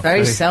moustache.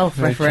 Very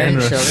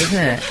self-referential, generous. isn't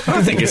it?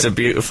 I think it's a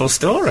beautiful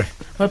story.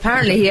 Well,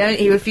 apparently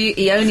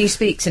he only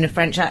speaks in a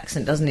French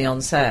accent, doesn't he,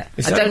 on set?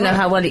 Is I that don't know right?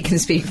 how well he can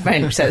speak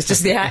French, so it's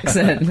just the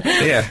accent.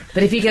 Yeah.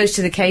 But if he goes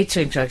to the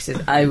catering truck, he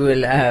says, I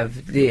will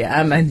have the...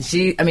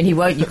 he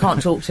won't, you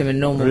can't talk to him in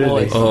normal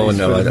Really? voice. Oh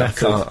no, for the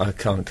I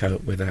can't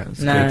cope with that.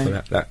 No.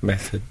 People, that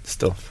method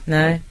stuff.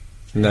 No?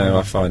 No,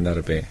 I find that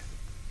a bit.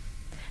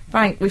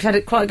 Frank, we've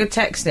had quite a good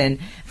text in.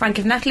 Frank,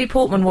 if Natalie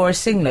Portman wore a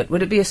singlet,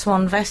 would it be a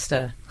swan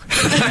vesta?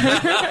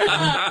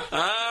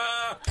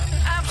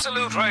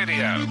 Absolute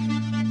Radio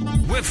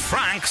with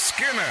Frank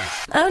Skinner.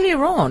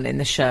 Earlier on in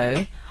the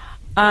show,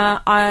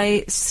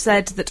 I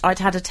said that I'd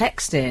had a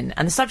text in,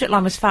 and the subject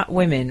line was fat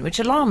women, which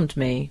alarmed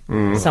me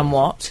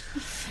somewhat.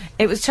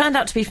 It was turned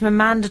out to be from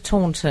Amanda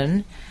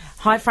Taunton.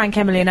 Hi, Frank,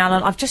 Emily and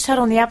Alan. I've just heard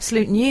on the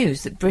Absolute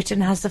News that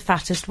Britain has the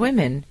fattest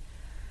women.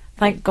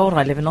 Thank God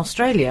I live in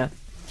Australia.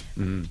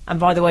 And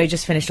by the way,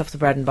 just finished off the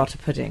bread and butter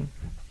pudding.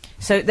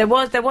 So there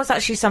was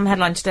actually some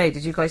headline today.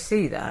 Did you guys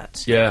see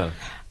that? Yeah.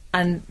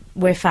 And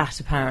we're fat,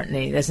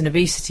 apparently. There's an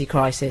obesity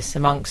crisis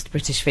amongst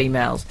British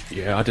females.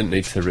 Yeah, I didn't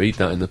need to read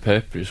that in the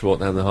paper. Just walk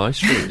down the high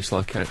street. It's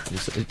like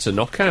it's a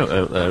knockout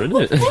out there,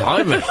 isn't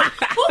it?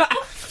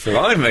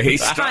 Blimey,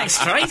 he's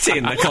straight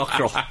in the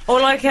cockerel.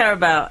 All I care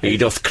about... He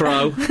doth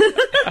crow.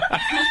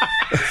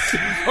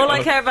 All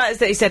I care about is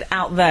that he said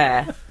out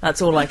there.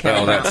 That's all I care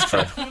Oh, about. that's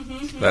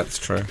true. That's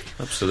true.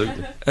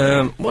 Absolutely.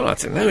 Well, I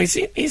don't know. Is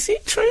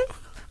it true?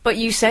 But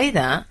you say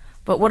that.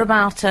 But what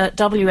about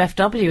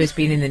WFW has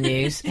been in the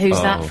news? Who's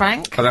that,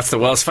 Frank? Oh, that's the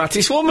world's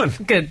fattest woman.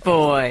 Good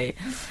boy.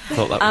 I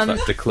thought that was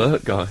that de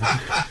Klerk guy.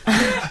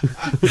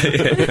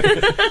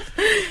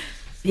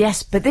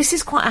 Yes, but this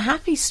is quite a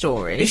happy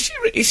story.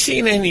 Is she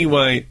in any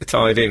way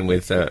tied in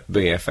with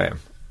BFM?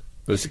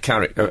 There's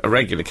a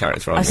regular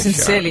character on I this show.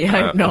 sincerely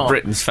hope not.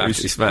 Britain's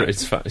fattest man.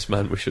 Britain's fattest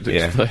man, we should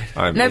Yeah, explain.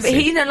 I'm No, but missing.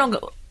 he no longer...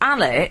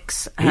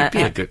 Alex... He'd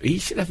be a good. He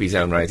should have his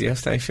own radio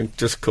station,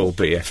 just called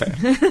BFM.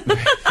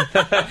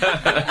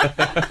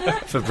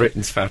 For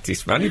Britain's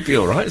fattest man, he'd be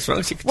all right as long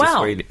as you could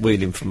Well- just wheel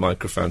him from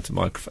microphone to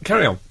microphone.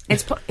 Carry on.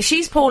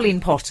 She's Pauline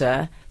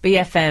Potter.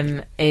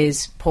 BFM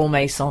is Paul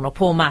Masson, or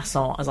Paul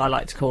Masson, as I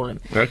like to call him.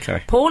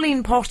 Okay.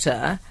 Pauline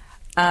Potter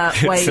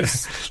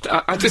weighs...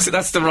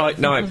 That's the right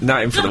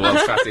name for the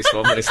world's fattest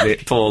woman, isn't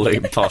it?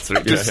 Pauline Potter.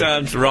 It just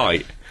sounds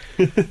right.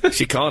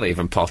 She can't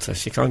even potter.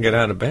 She can't get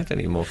out of bed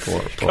anymore.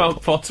 Poor.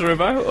 Can't potter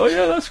about? Oh,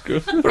 yeah, that's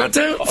good. But I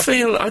don't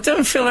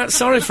feel that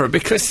sorry for her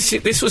because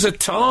this was a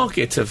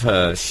target of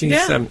hers. She's,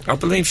 Yeah. I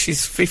believe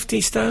she's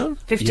 50 stone.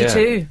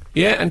 52.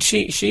 Yeah, and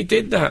she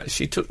did that.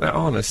 She took that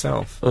on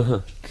herself.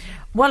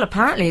 Well,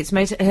 apparently it's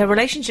made her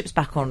relationship's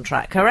back on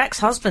track. Her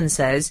ex-husband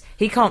says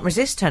he can't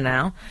resist her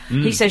now.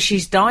 He says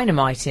she's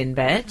dynamite in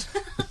bed.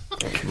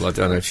 Well, I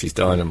don't know if she's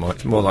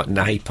dynamite. More like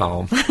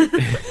napalm.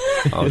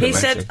 I would He imagine.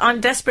 said, I'm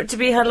desperate to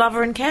be her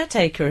lover and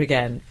caretaker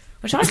again.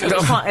 Which I thought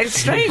was quite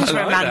strange, I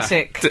like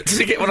romantic. that. Does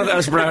he get one of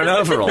those brown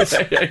overalls?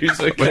 Yeah, he's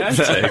a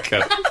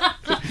caretaker.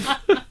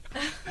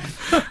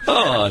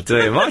 Oh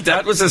dear, my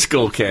dad was a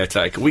school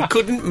caretaker. We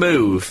couldn't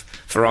move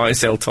for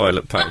ISL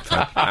toilet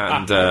paper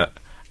and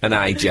an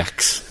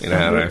Ajax in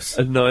our house.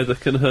 And neither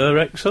can her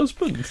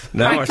ex-husband.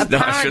 No, I shouldn't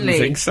Apparently,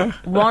 think so.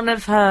 One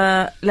of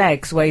her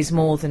legs weighs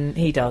more than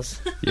he does.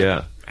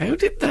 Yeah. How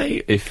did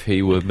they... If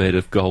he were made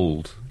of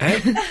gold.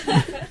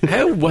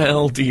 How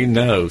well do you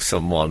know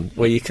someone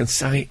where you can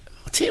say,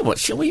 I'll tell you what,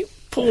 shall we,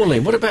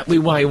 Pauline, what about we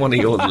weigh one of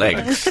your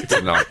legs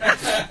tonight?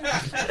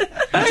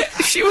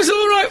 She was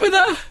all right with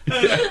that.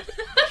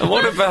 And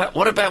what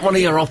about one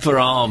of your upper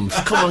arms?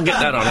 Come on, get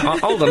that on.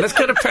 Hold on, let's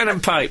get a pen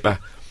and paper.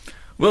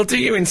 We'll do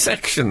you in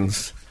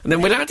sections. And then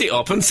we'll add it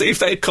up and see if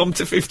they come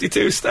to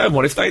 52 stone.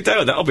 What if they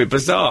don't? That'll be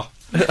bizarre.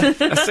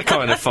 That's the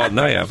kind of fun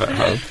they have at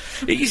home.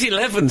 He's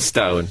 11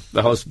 stone,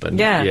 the husband.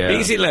 Yeah.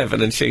 He's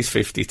 11 and she's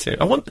 52.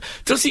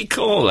 Does he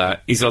call her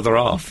his other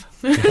half?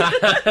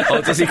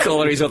 Or does he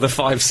call her his other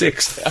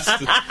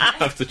 5/6?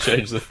 Have to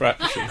change the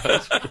fraction.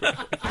 That's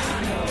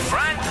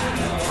great.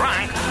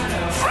 Frank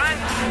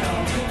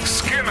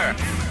Skinner.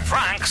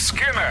 Frank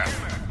Skinner.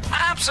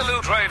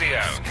 Absolute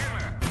Radio.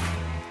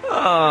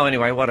 Oh,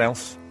 anyway, what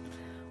else?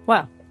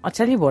 Well, I'll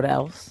tell you what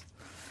else.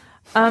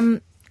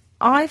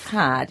 I've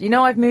had...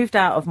 I've moved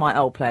out of my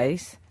old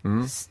place,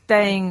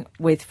 staying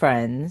with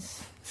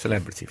friends.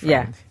 Celebrity friends.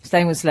 Yeah,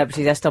 staying with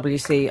celebrities,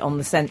 SWC, on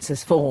the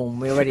census form.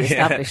 We already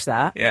established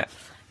that. Yeah.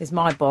 Is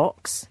my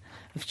box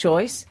of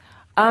choice.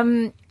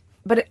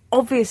 But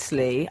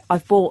obviously,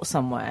 I've bought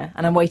somewhere,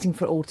 and I'm waiting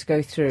for it all to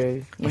go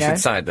through. I should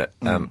say that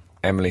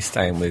Emily's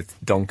staying with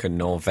Duncan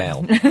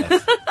Norvell.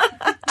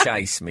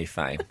 Chase Me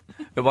fame.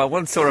 But I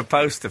once saw a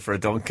poster for a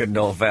Duncan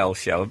Norvell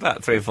show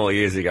about 3 or 4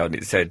 years ago, and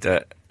it said,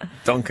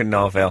 Duncan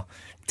Norvell,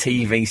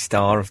 TV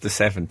star of the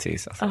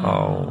 70s. I thought,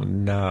 oh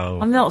no.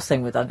 I'm not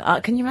staying with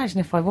Duncan. Can you imagine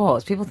if I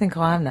was? People think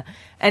I am now.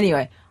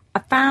 Anyway, I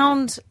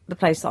found the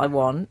place that I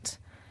want,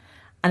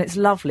 and it's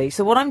lovely.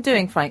 So what I'm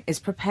doing, Frank, is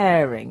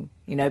preparing,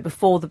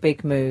 before the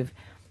big move,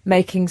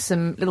 making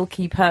some little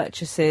key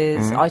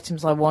purchases,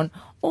 items I want.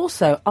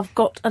 Also, I've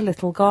got a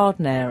little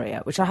garden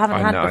area, which I haven't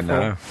had before. I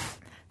know.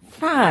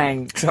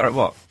 Frank. Sorry,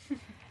 what?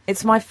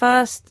 It's my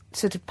first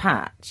sort of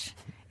patch.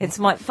 It's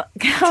my...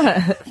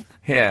 Gareth.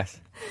 Yes.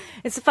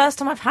 It's the first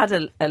time I've had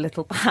a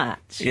little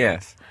patch.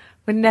 Yes.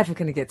 We're never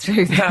going to get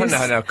through this.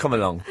 No, come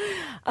along.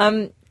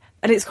 And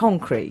it's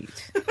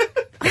concrete.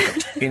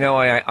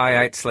 I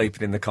hate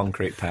sleeping in the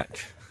concrete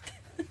patch.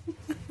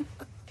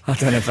 I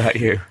don't know about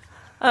you.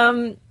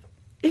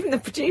 Even the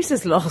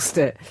producers lost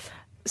it.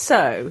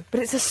 So, but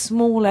it's a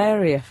small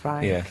area,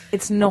 Frank. Yeah.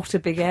 It's not a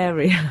big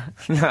area.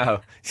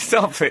 No,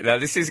 stop it now.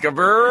 This is...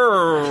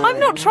 I'm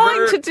not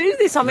trying to do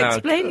this. I'm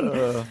explaining.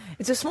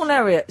 It's a small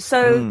area.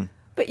 So,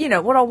 but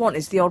what I want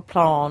is the odd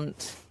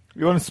plant.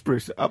 You want to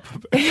spruce it up a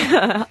bit?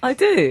 Yeah, I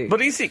do.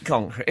 But is it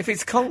concrete? If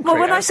it's concrete... Well,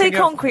 when I say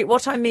concrete,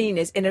 what I mean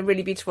is in a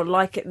really beautiful,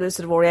 like the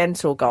sort of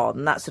oriental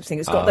garden, that sort of thing.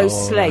 It's got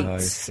those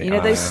slates.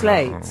 Those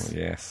slates? Oh,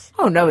 yes.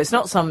 Oh, no, it's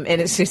not some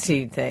inner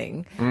city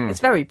thing. It's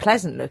very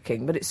pleasant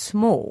looking, but it's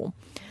small.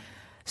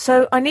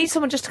 So I need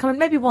someone just to come in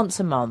maybe once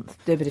a month,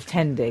 do a bit of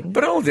tending.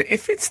 But hold it,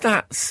 if it's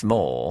that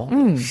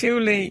small,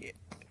 surely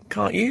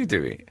can't you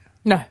do it?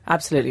 No,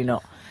 absolutely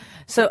not.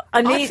 So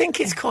I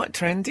think it's quite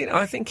trendy.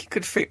 I think it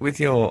could fit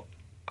with your...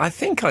 I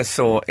think I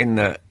saw in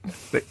I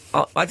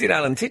did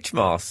Alan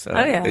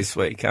Titchmarsh this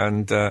week,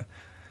 and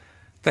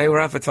they were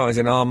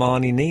advertising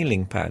Armani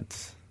kneeling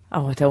pads.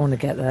 Oh, I don't want to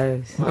get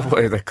those.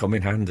 Well, they come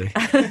in handy.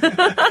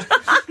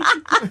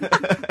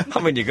 I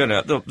mean, you're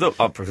gonna...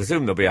 I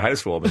presume there'll be a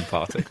housewarming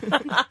party.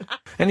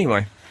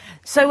 Anyway.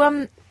 So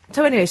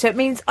it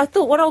means... I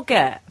thought what I'll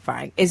get,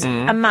 Frank, is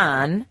a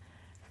man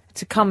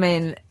to come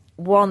in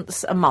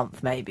once a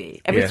month,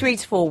 maybe. Every 3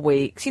 to 4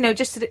 weeks.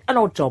 Just an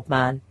odd job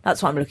man.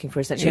 That's what I'm looking for,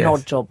 essentially, an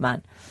odd job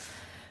man.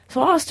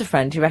 So I asked a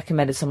friend who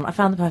recommended someone. I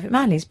found the perfect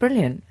man. He's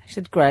brilliant. She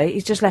said, great.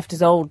 He's just left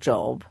his old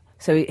job.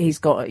 So he's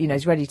got,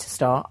 he's ready to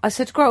start. I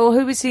said, great, well,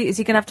 who is he? Is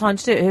he going to have time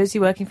to do it? Who is he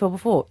working for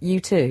before?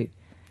 U2.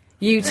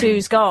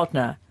 U2's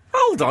gardener.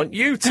 Hold on,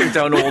 you two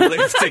don't all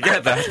live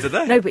together, do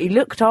they? No, but he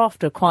looked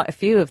after quite a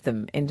few of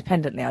them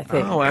independently, I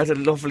think. Oh, I had a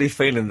lovely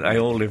feeling that they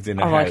all lived in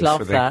a house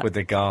with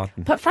a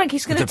garden. But Frank,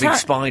 he's going to... The big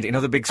spider,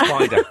 the big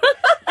spider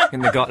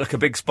in the garden, like a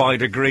big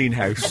spider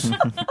greenhouse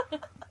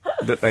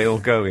that they all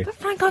go in. But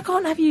Frank, I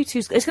can't have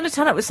U2's... It's going to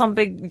turn up with some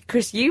big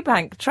Chris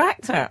Eubank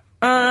tractor.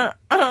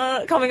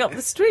 Coming up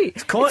the street.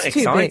 It's quite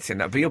exciting,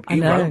 that, but you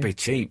won't be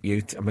cheap.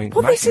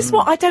 Well, this is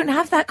what... I don't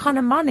have that kind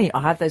of money.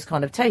 I have those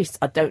kind of tastes.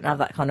 I don't have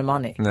that kind of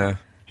money. No.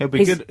 He'll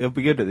be good. He'll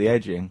be good at the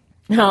edging.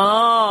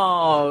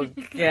 Oh,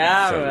 Gareth.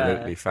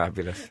 Absolutely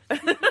fabulous.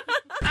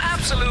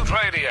 Absolute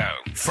Radio.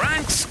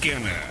 Frank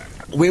Skinner.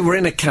 We were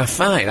in a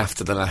cafe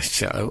after the last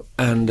show,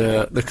 and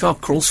the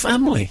Cockrell's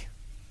family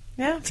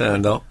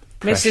turned up.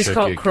 Mrs.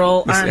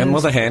 Cockrell and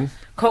Mother Hen.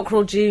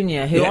 Cockrell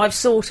Jr., who I've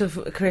sort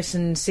of Chris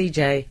and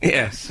CJ.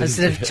 Yes. As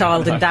sort of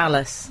child in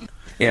Dallas.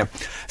 Yeah.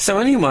 So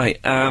anyway,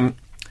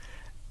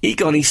 he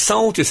got his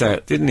soldiers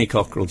out, didn't he,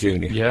 Cochrane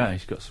Jr.? Yeah,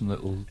 he's got some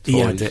little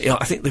toys. Yeah,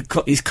 I think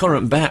his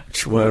current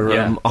batch were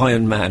Yeah.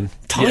 Iron Man,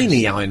 tiny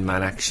Yes. Iron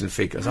Man action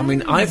figures. I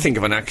mean, I think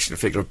of an action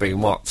figure of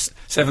being,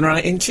 7 or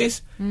 8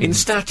 inches in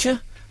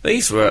stature?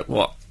 These were,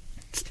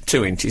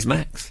 2 inches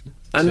max.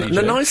 And CJ.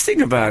 the nice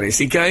thing about it is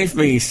he gave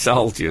me his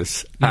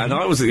soldiers, and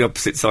I was at the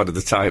opposite side of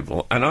the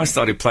table, and I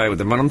started playing with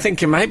them, and I'm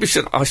thinking maybe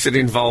I should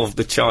involve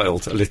the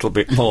child a little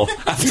bit more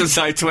after,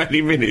 say,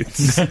 20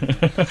 minutes.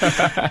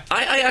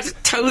 I had a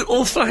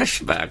total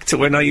flashback to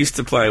when I used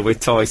to play with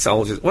toy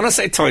soldiers. When I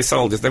say toy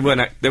soldiers, they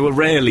were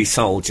rarely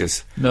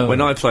soldiers. No. When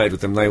I played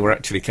with them, they were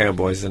actually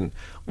cowboys and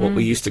what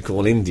we used to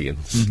call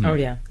Indians. Oh,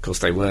 yeah. Of course,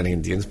 they weren't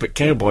Indians, but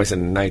cowboys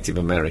and Native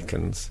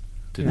Americans.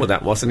 Well,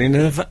 that wasn't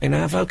in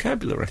our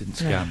vocabulary. Didn't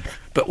scan.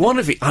 But one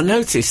of it, I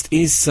noticed,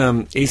 is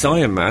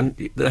Iron Man,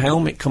 the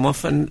helmet come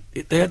off and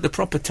they had the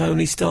proper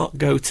Tony Stark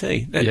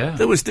goatee. Yeah.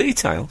 There was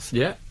details.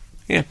 Yeah.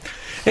 Yeah.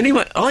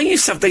 Anyway, I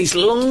used to have these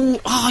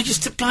long... I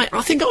used to play...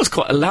 I think I was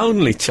quite a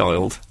lonely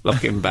child,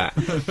 looking back.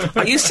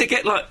 I used to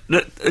get, like,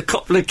 a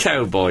couple of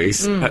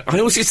cowboys. I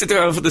always used to do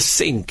it over the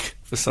sink,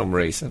 for some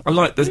reason.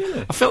 Really?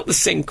 I felt the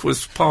sink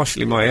was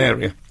partially my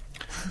area.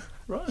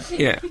 Right.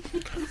 Yeah.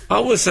 I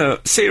was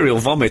a serial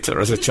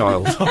vomiter as a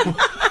child.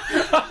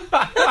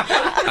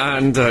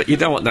 And you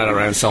don't want that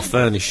around soft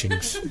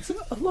furnishings.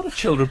 A lot of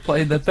children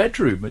play in their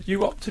bedroom, and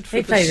you opted for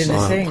He played in the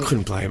I sink.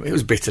 couldn't blame it. It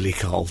was bitterly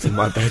cold in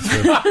my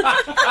bedroom.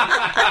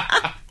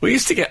 We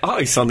used to get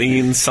ice on the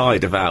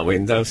inside of our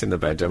windows in the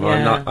bedroom.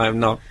 Yeah. I'm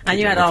not. And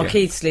you had kidding our with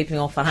you. Keith sleeping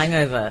off a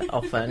hangover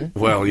often.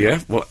 Well,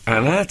 yeah.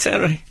 And our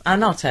Terry.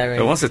 And not Terry.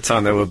 There was a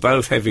time they were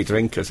both heavy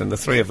drinkers, and the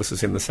three of us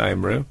was in the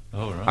same room.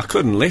 Oh, right. I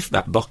couldn't lift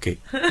that bucket.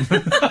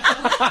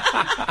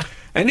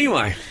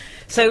 Anyway.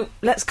 So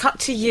let's cut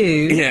to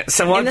you Yeah,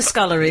 so in the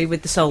scullery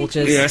with the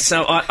soldiers. Yeah,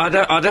 so I'd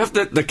have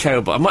the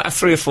cowboy. I might have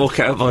 3 or 4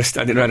 cowboys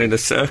standing around in a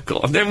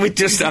circle, and then we'd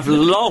just have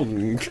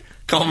long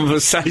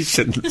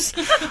conversations.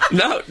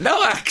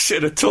 No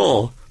action at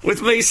all.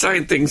 With me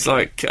saying things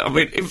like, I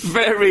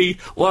mean,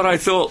 what I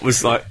thought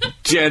was like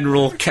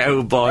general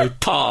cowboy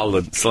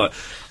parlance. Like,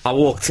 I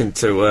walked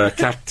into a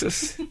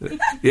cactus.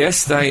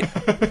 Yes, they're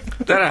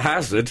a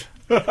hazard.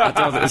 I don't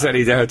think there's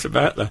any doubt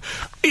about that.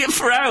 Yeah,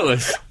 for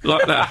hours,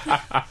 like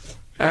that.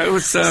 It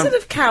was Sort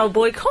of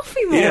cowboy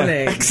coffee morning.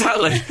 yeah,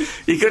 exactly.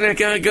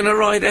 You're gonna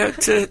ride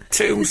out to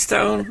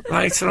Tombstone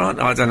later on?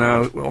 I don't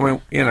know. I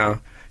mean,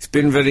 it's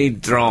been very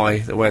dry,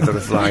 the weather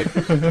of late,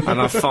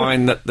 and I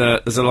find that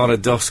there's a lot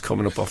of dust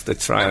coming up off the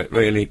trail.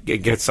 It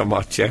gets on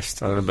my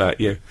chest. I don't know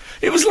about you.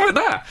 It was like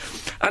that,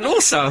 and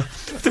also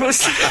there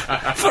was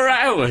for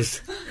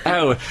hours.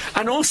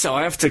 And also,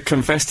 I have to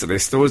confess to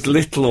this: there was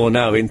little or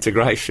no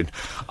integration.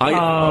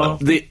 I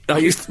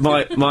used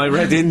my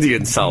Red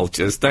Indian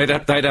soldiers. They'd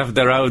have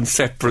their own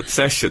separate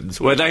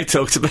sessions where they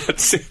talked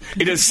about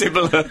in a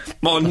similar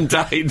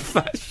mundane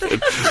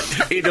fashion,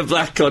 in a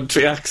black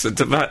country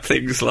accent, about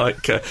things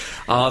like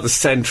the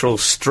central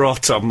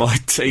strut on my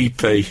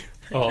teepee.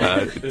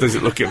 Does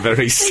it looking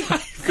very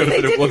safe?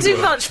 They didn't do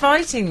much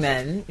fighting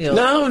then.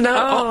 No.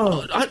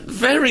 Oh.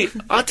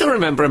 I don't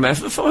remember them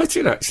ever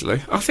fighting,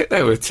 actually. I think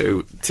they were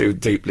too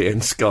deeply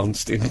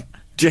ensconced in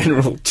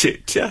general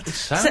chit-chat.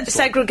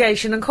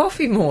 Segregation and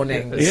coffee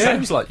morning. It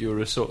sounds like you were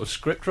a sort of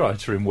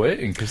scriptwriter in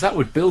waiting, because that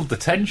would build the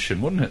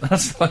tension, wouldn't it?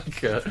 That's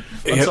like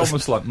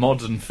almost like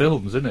modern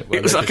films, isn't it?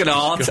 It was like an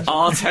art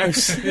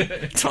house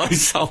toy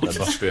soldier. There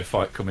must be a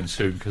fight coming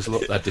soon, because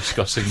look, they're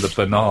discussing the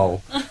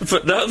banal.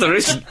 But no, there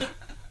isn't.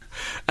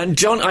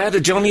 And I had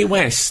a Johnny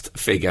West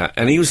figure,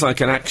 and he was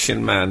like an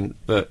Action Man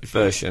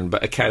version,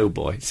 but a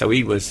cowboy. So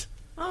he was...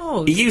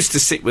 Oh. He used to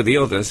sit with the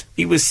others.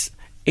 He was...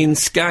 In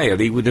scale,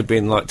 he would have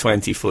been like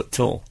 20 foot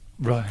tall.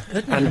 Right.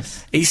 And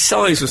his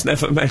size was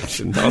never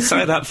mentioned. I'll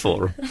say that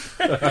for him.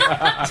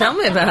 Tell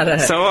me about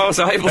it. So I was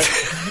able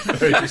to...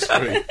 Very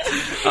discreet.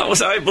 I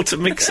was able to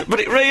mix it.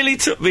 But it really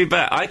took me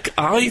back.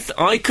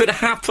 I could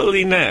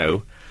happily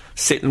now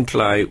sit and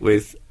play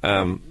with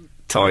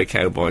Thai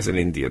cowboys and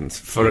Indians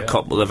for a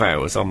couple of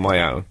hours on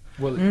my own.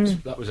 Well,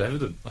 that was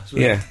evident.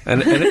 Yeah,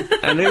 and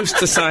who's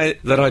to say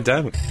that I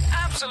don't?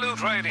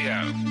 Absolute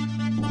Radio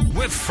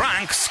with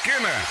Frank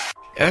Skinner.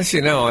 As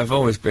you know, I've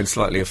always been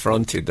slightly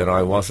affronted that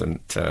I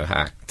wasn't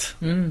hacked.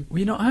 Were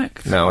you not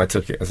hacked? No, I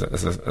took it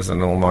as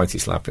an almighty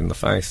slap in the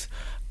face.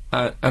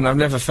 And I've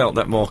never felt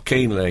that more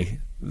keenly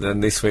than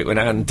this week when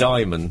Anne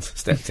Diamond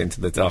stepped into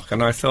the dock,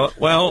 and I thought,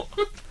 well,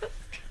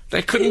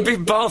 they couldn't be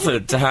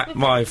bothered to hack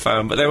my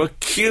phone, but they were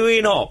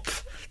queuing up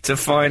to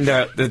find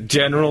out the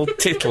general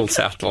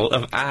tittle-tattle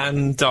of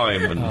Anne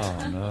Diamond.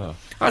 Oh, no.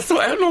 I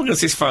thought, how long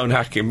has this phone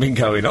hacking been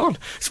going on?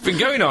 It's been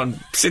going on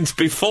since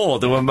before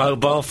there were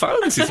mobile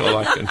phones, is all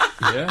I can...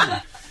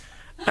 Yeah.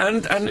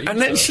 And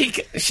then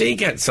she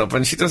gets up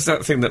and she does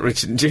that thing that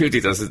Richard and Judy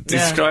does,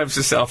 describes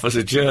herself as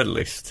a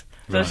journalist.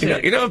 Does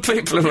You know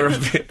people who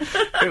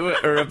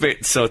are a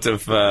bit sort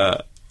of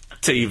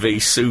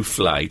TV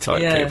souffle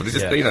type people,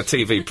 just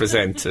TV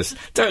presenters.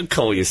 Don't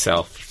call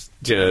yourself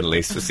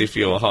journalist as if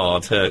you're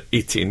hard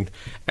hitting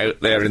out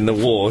there in the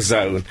war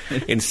zone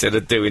instead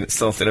of doing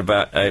something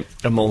about a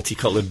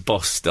multicoloured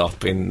bus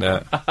stop in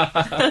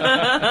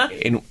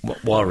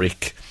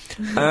Warwick.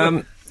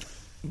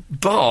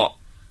 But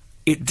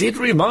it did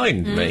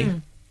remind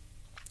me,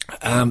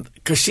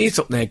 because she's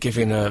up there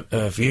giving her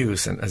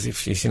views and as if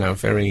she's,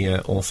 very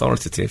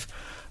authoritative.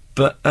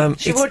 But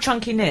she wore a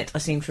chunky knit, I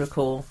seem to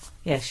recall.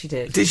 Yes, she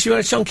did. Did she wear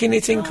a chunky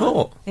knit in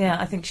court? Yeah,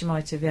 I think she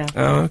might have, yeah.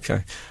 Oh,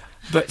 okay.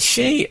 But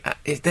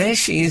there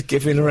she is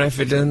giving her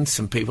evidence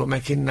and people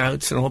making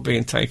notes and all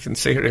being taken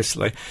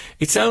seriously.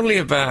 It's only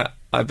about,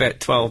 I bet,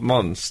 12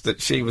 months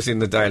that she was in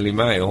the Daily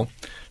Mail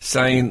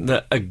saying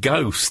that a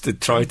ghost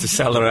had tried to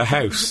sell her a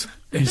house.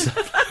 Is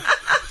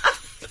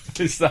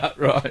that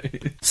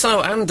right?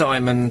 So Anne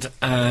Diamond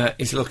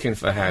is looking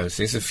for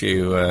houses a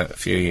few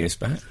years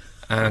back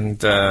and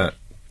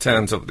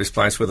turns up at this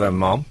place with her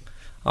mum.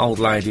 Old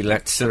lady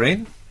lets her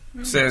in,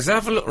 says,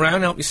 have a look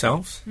round, help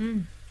yourselves.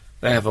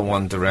 They have a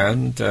wander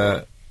round.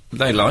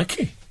 They like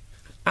it.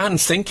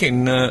 Anne's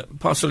thinking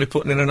possibly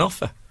putting in an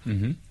offer.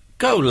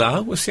 Go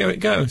low, we'll see how it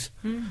goes.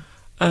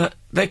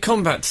 They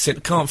come back to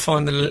sit, can't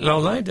find the little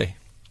old lady.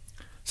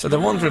 So they're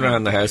wandering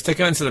around the house, they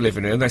go into the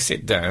living room, they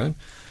sit down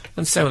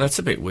and say, well, that's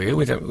a bit weird,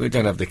 we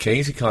don't have the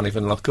keys, we can't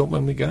even lock up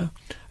when we go.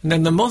 And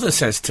then the mother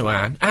says to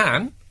Anne,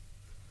 and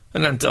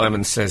Anne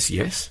Diamond says,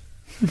 yes.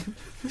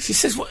 She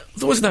says, well,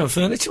 there was no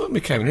furniture when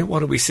we came in,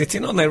 what are we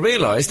sitting on? They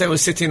realised they were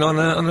sitting on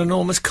an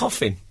enormous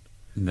coffin.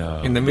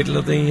 No. In the middle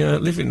of the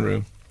living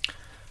room.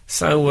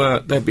 So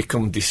they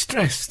become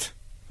distressed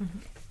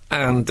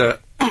and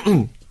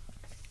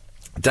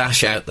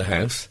dash out the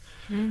house,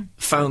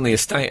 phone the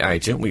estate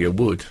agent, well, you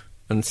would,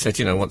 and said,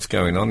 what's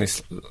going on?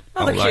 This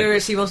Rather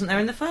curious he wasn't there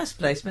in the first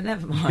place, but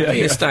never mind.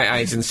 The estate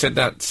agent said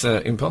that's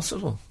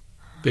impossible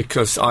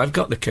because I've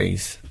got the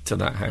keys to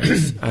that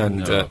house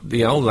and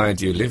the old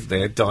lady who lived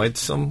there died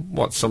some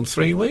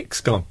 3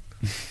 weeks gone.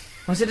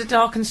 Was it a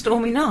dark and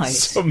stormy night?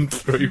 Some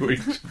 3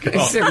 weeks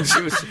gone.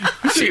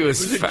 she was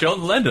Was it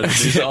John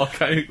Lennon's his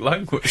archaic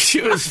language?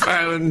 She was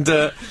found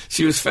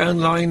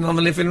lying on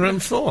the living room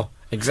floor,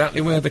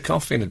 exactly where the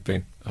coffin had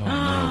been. Oh,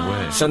 no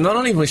way. So not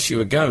only was she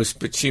a ghost,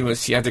 but she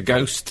had a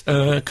ghost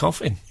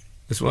coffin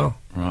as well.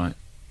 Right.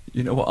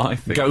 You know what I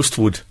think?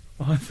 Ghostwood.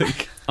 I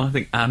think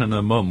Anne and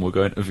her mum were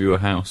going to view a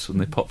house and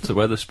they popped to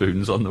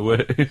Weatherspoons on the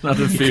way and had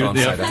a view in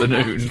the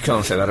afternoon. You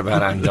can't say that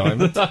about Anne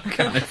Diamond. I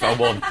can if I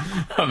want.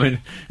 I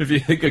mean, if you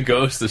think a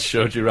ghost has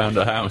showed you around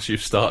a house,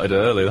 you've started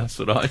early, that's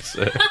what I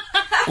say.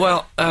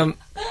 Well,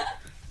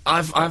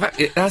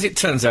 as it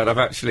turns out, I've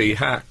actually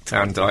hacked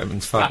Anne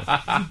Diamond's phone.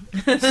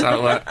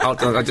 So,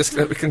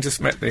 we can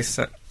just make this...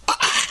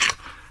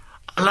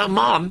 Hello,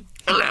 Mum.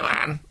 Hello,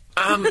 Anne.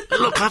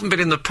 Look, I haven't been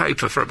in the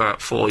paper for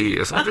about 4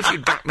 years. I wonder if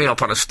you'd back me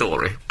up on a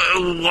story.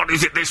 Oh, what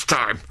is it this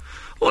time?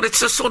 Well,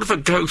 it's a sort of a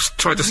ghost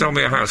trying to sell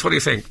me a house. What do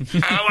you think?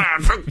 Oh,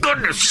 Anne, for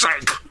goodness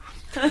sake!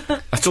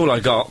 That's all I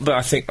got, but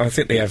I think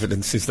the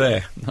evidence is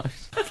there.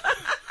 Nice.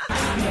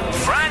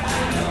 Frank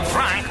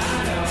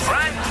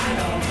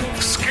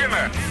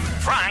Skinner.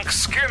 Frank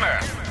Skinner.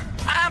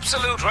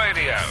 Absolute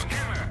Radio.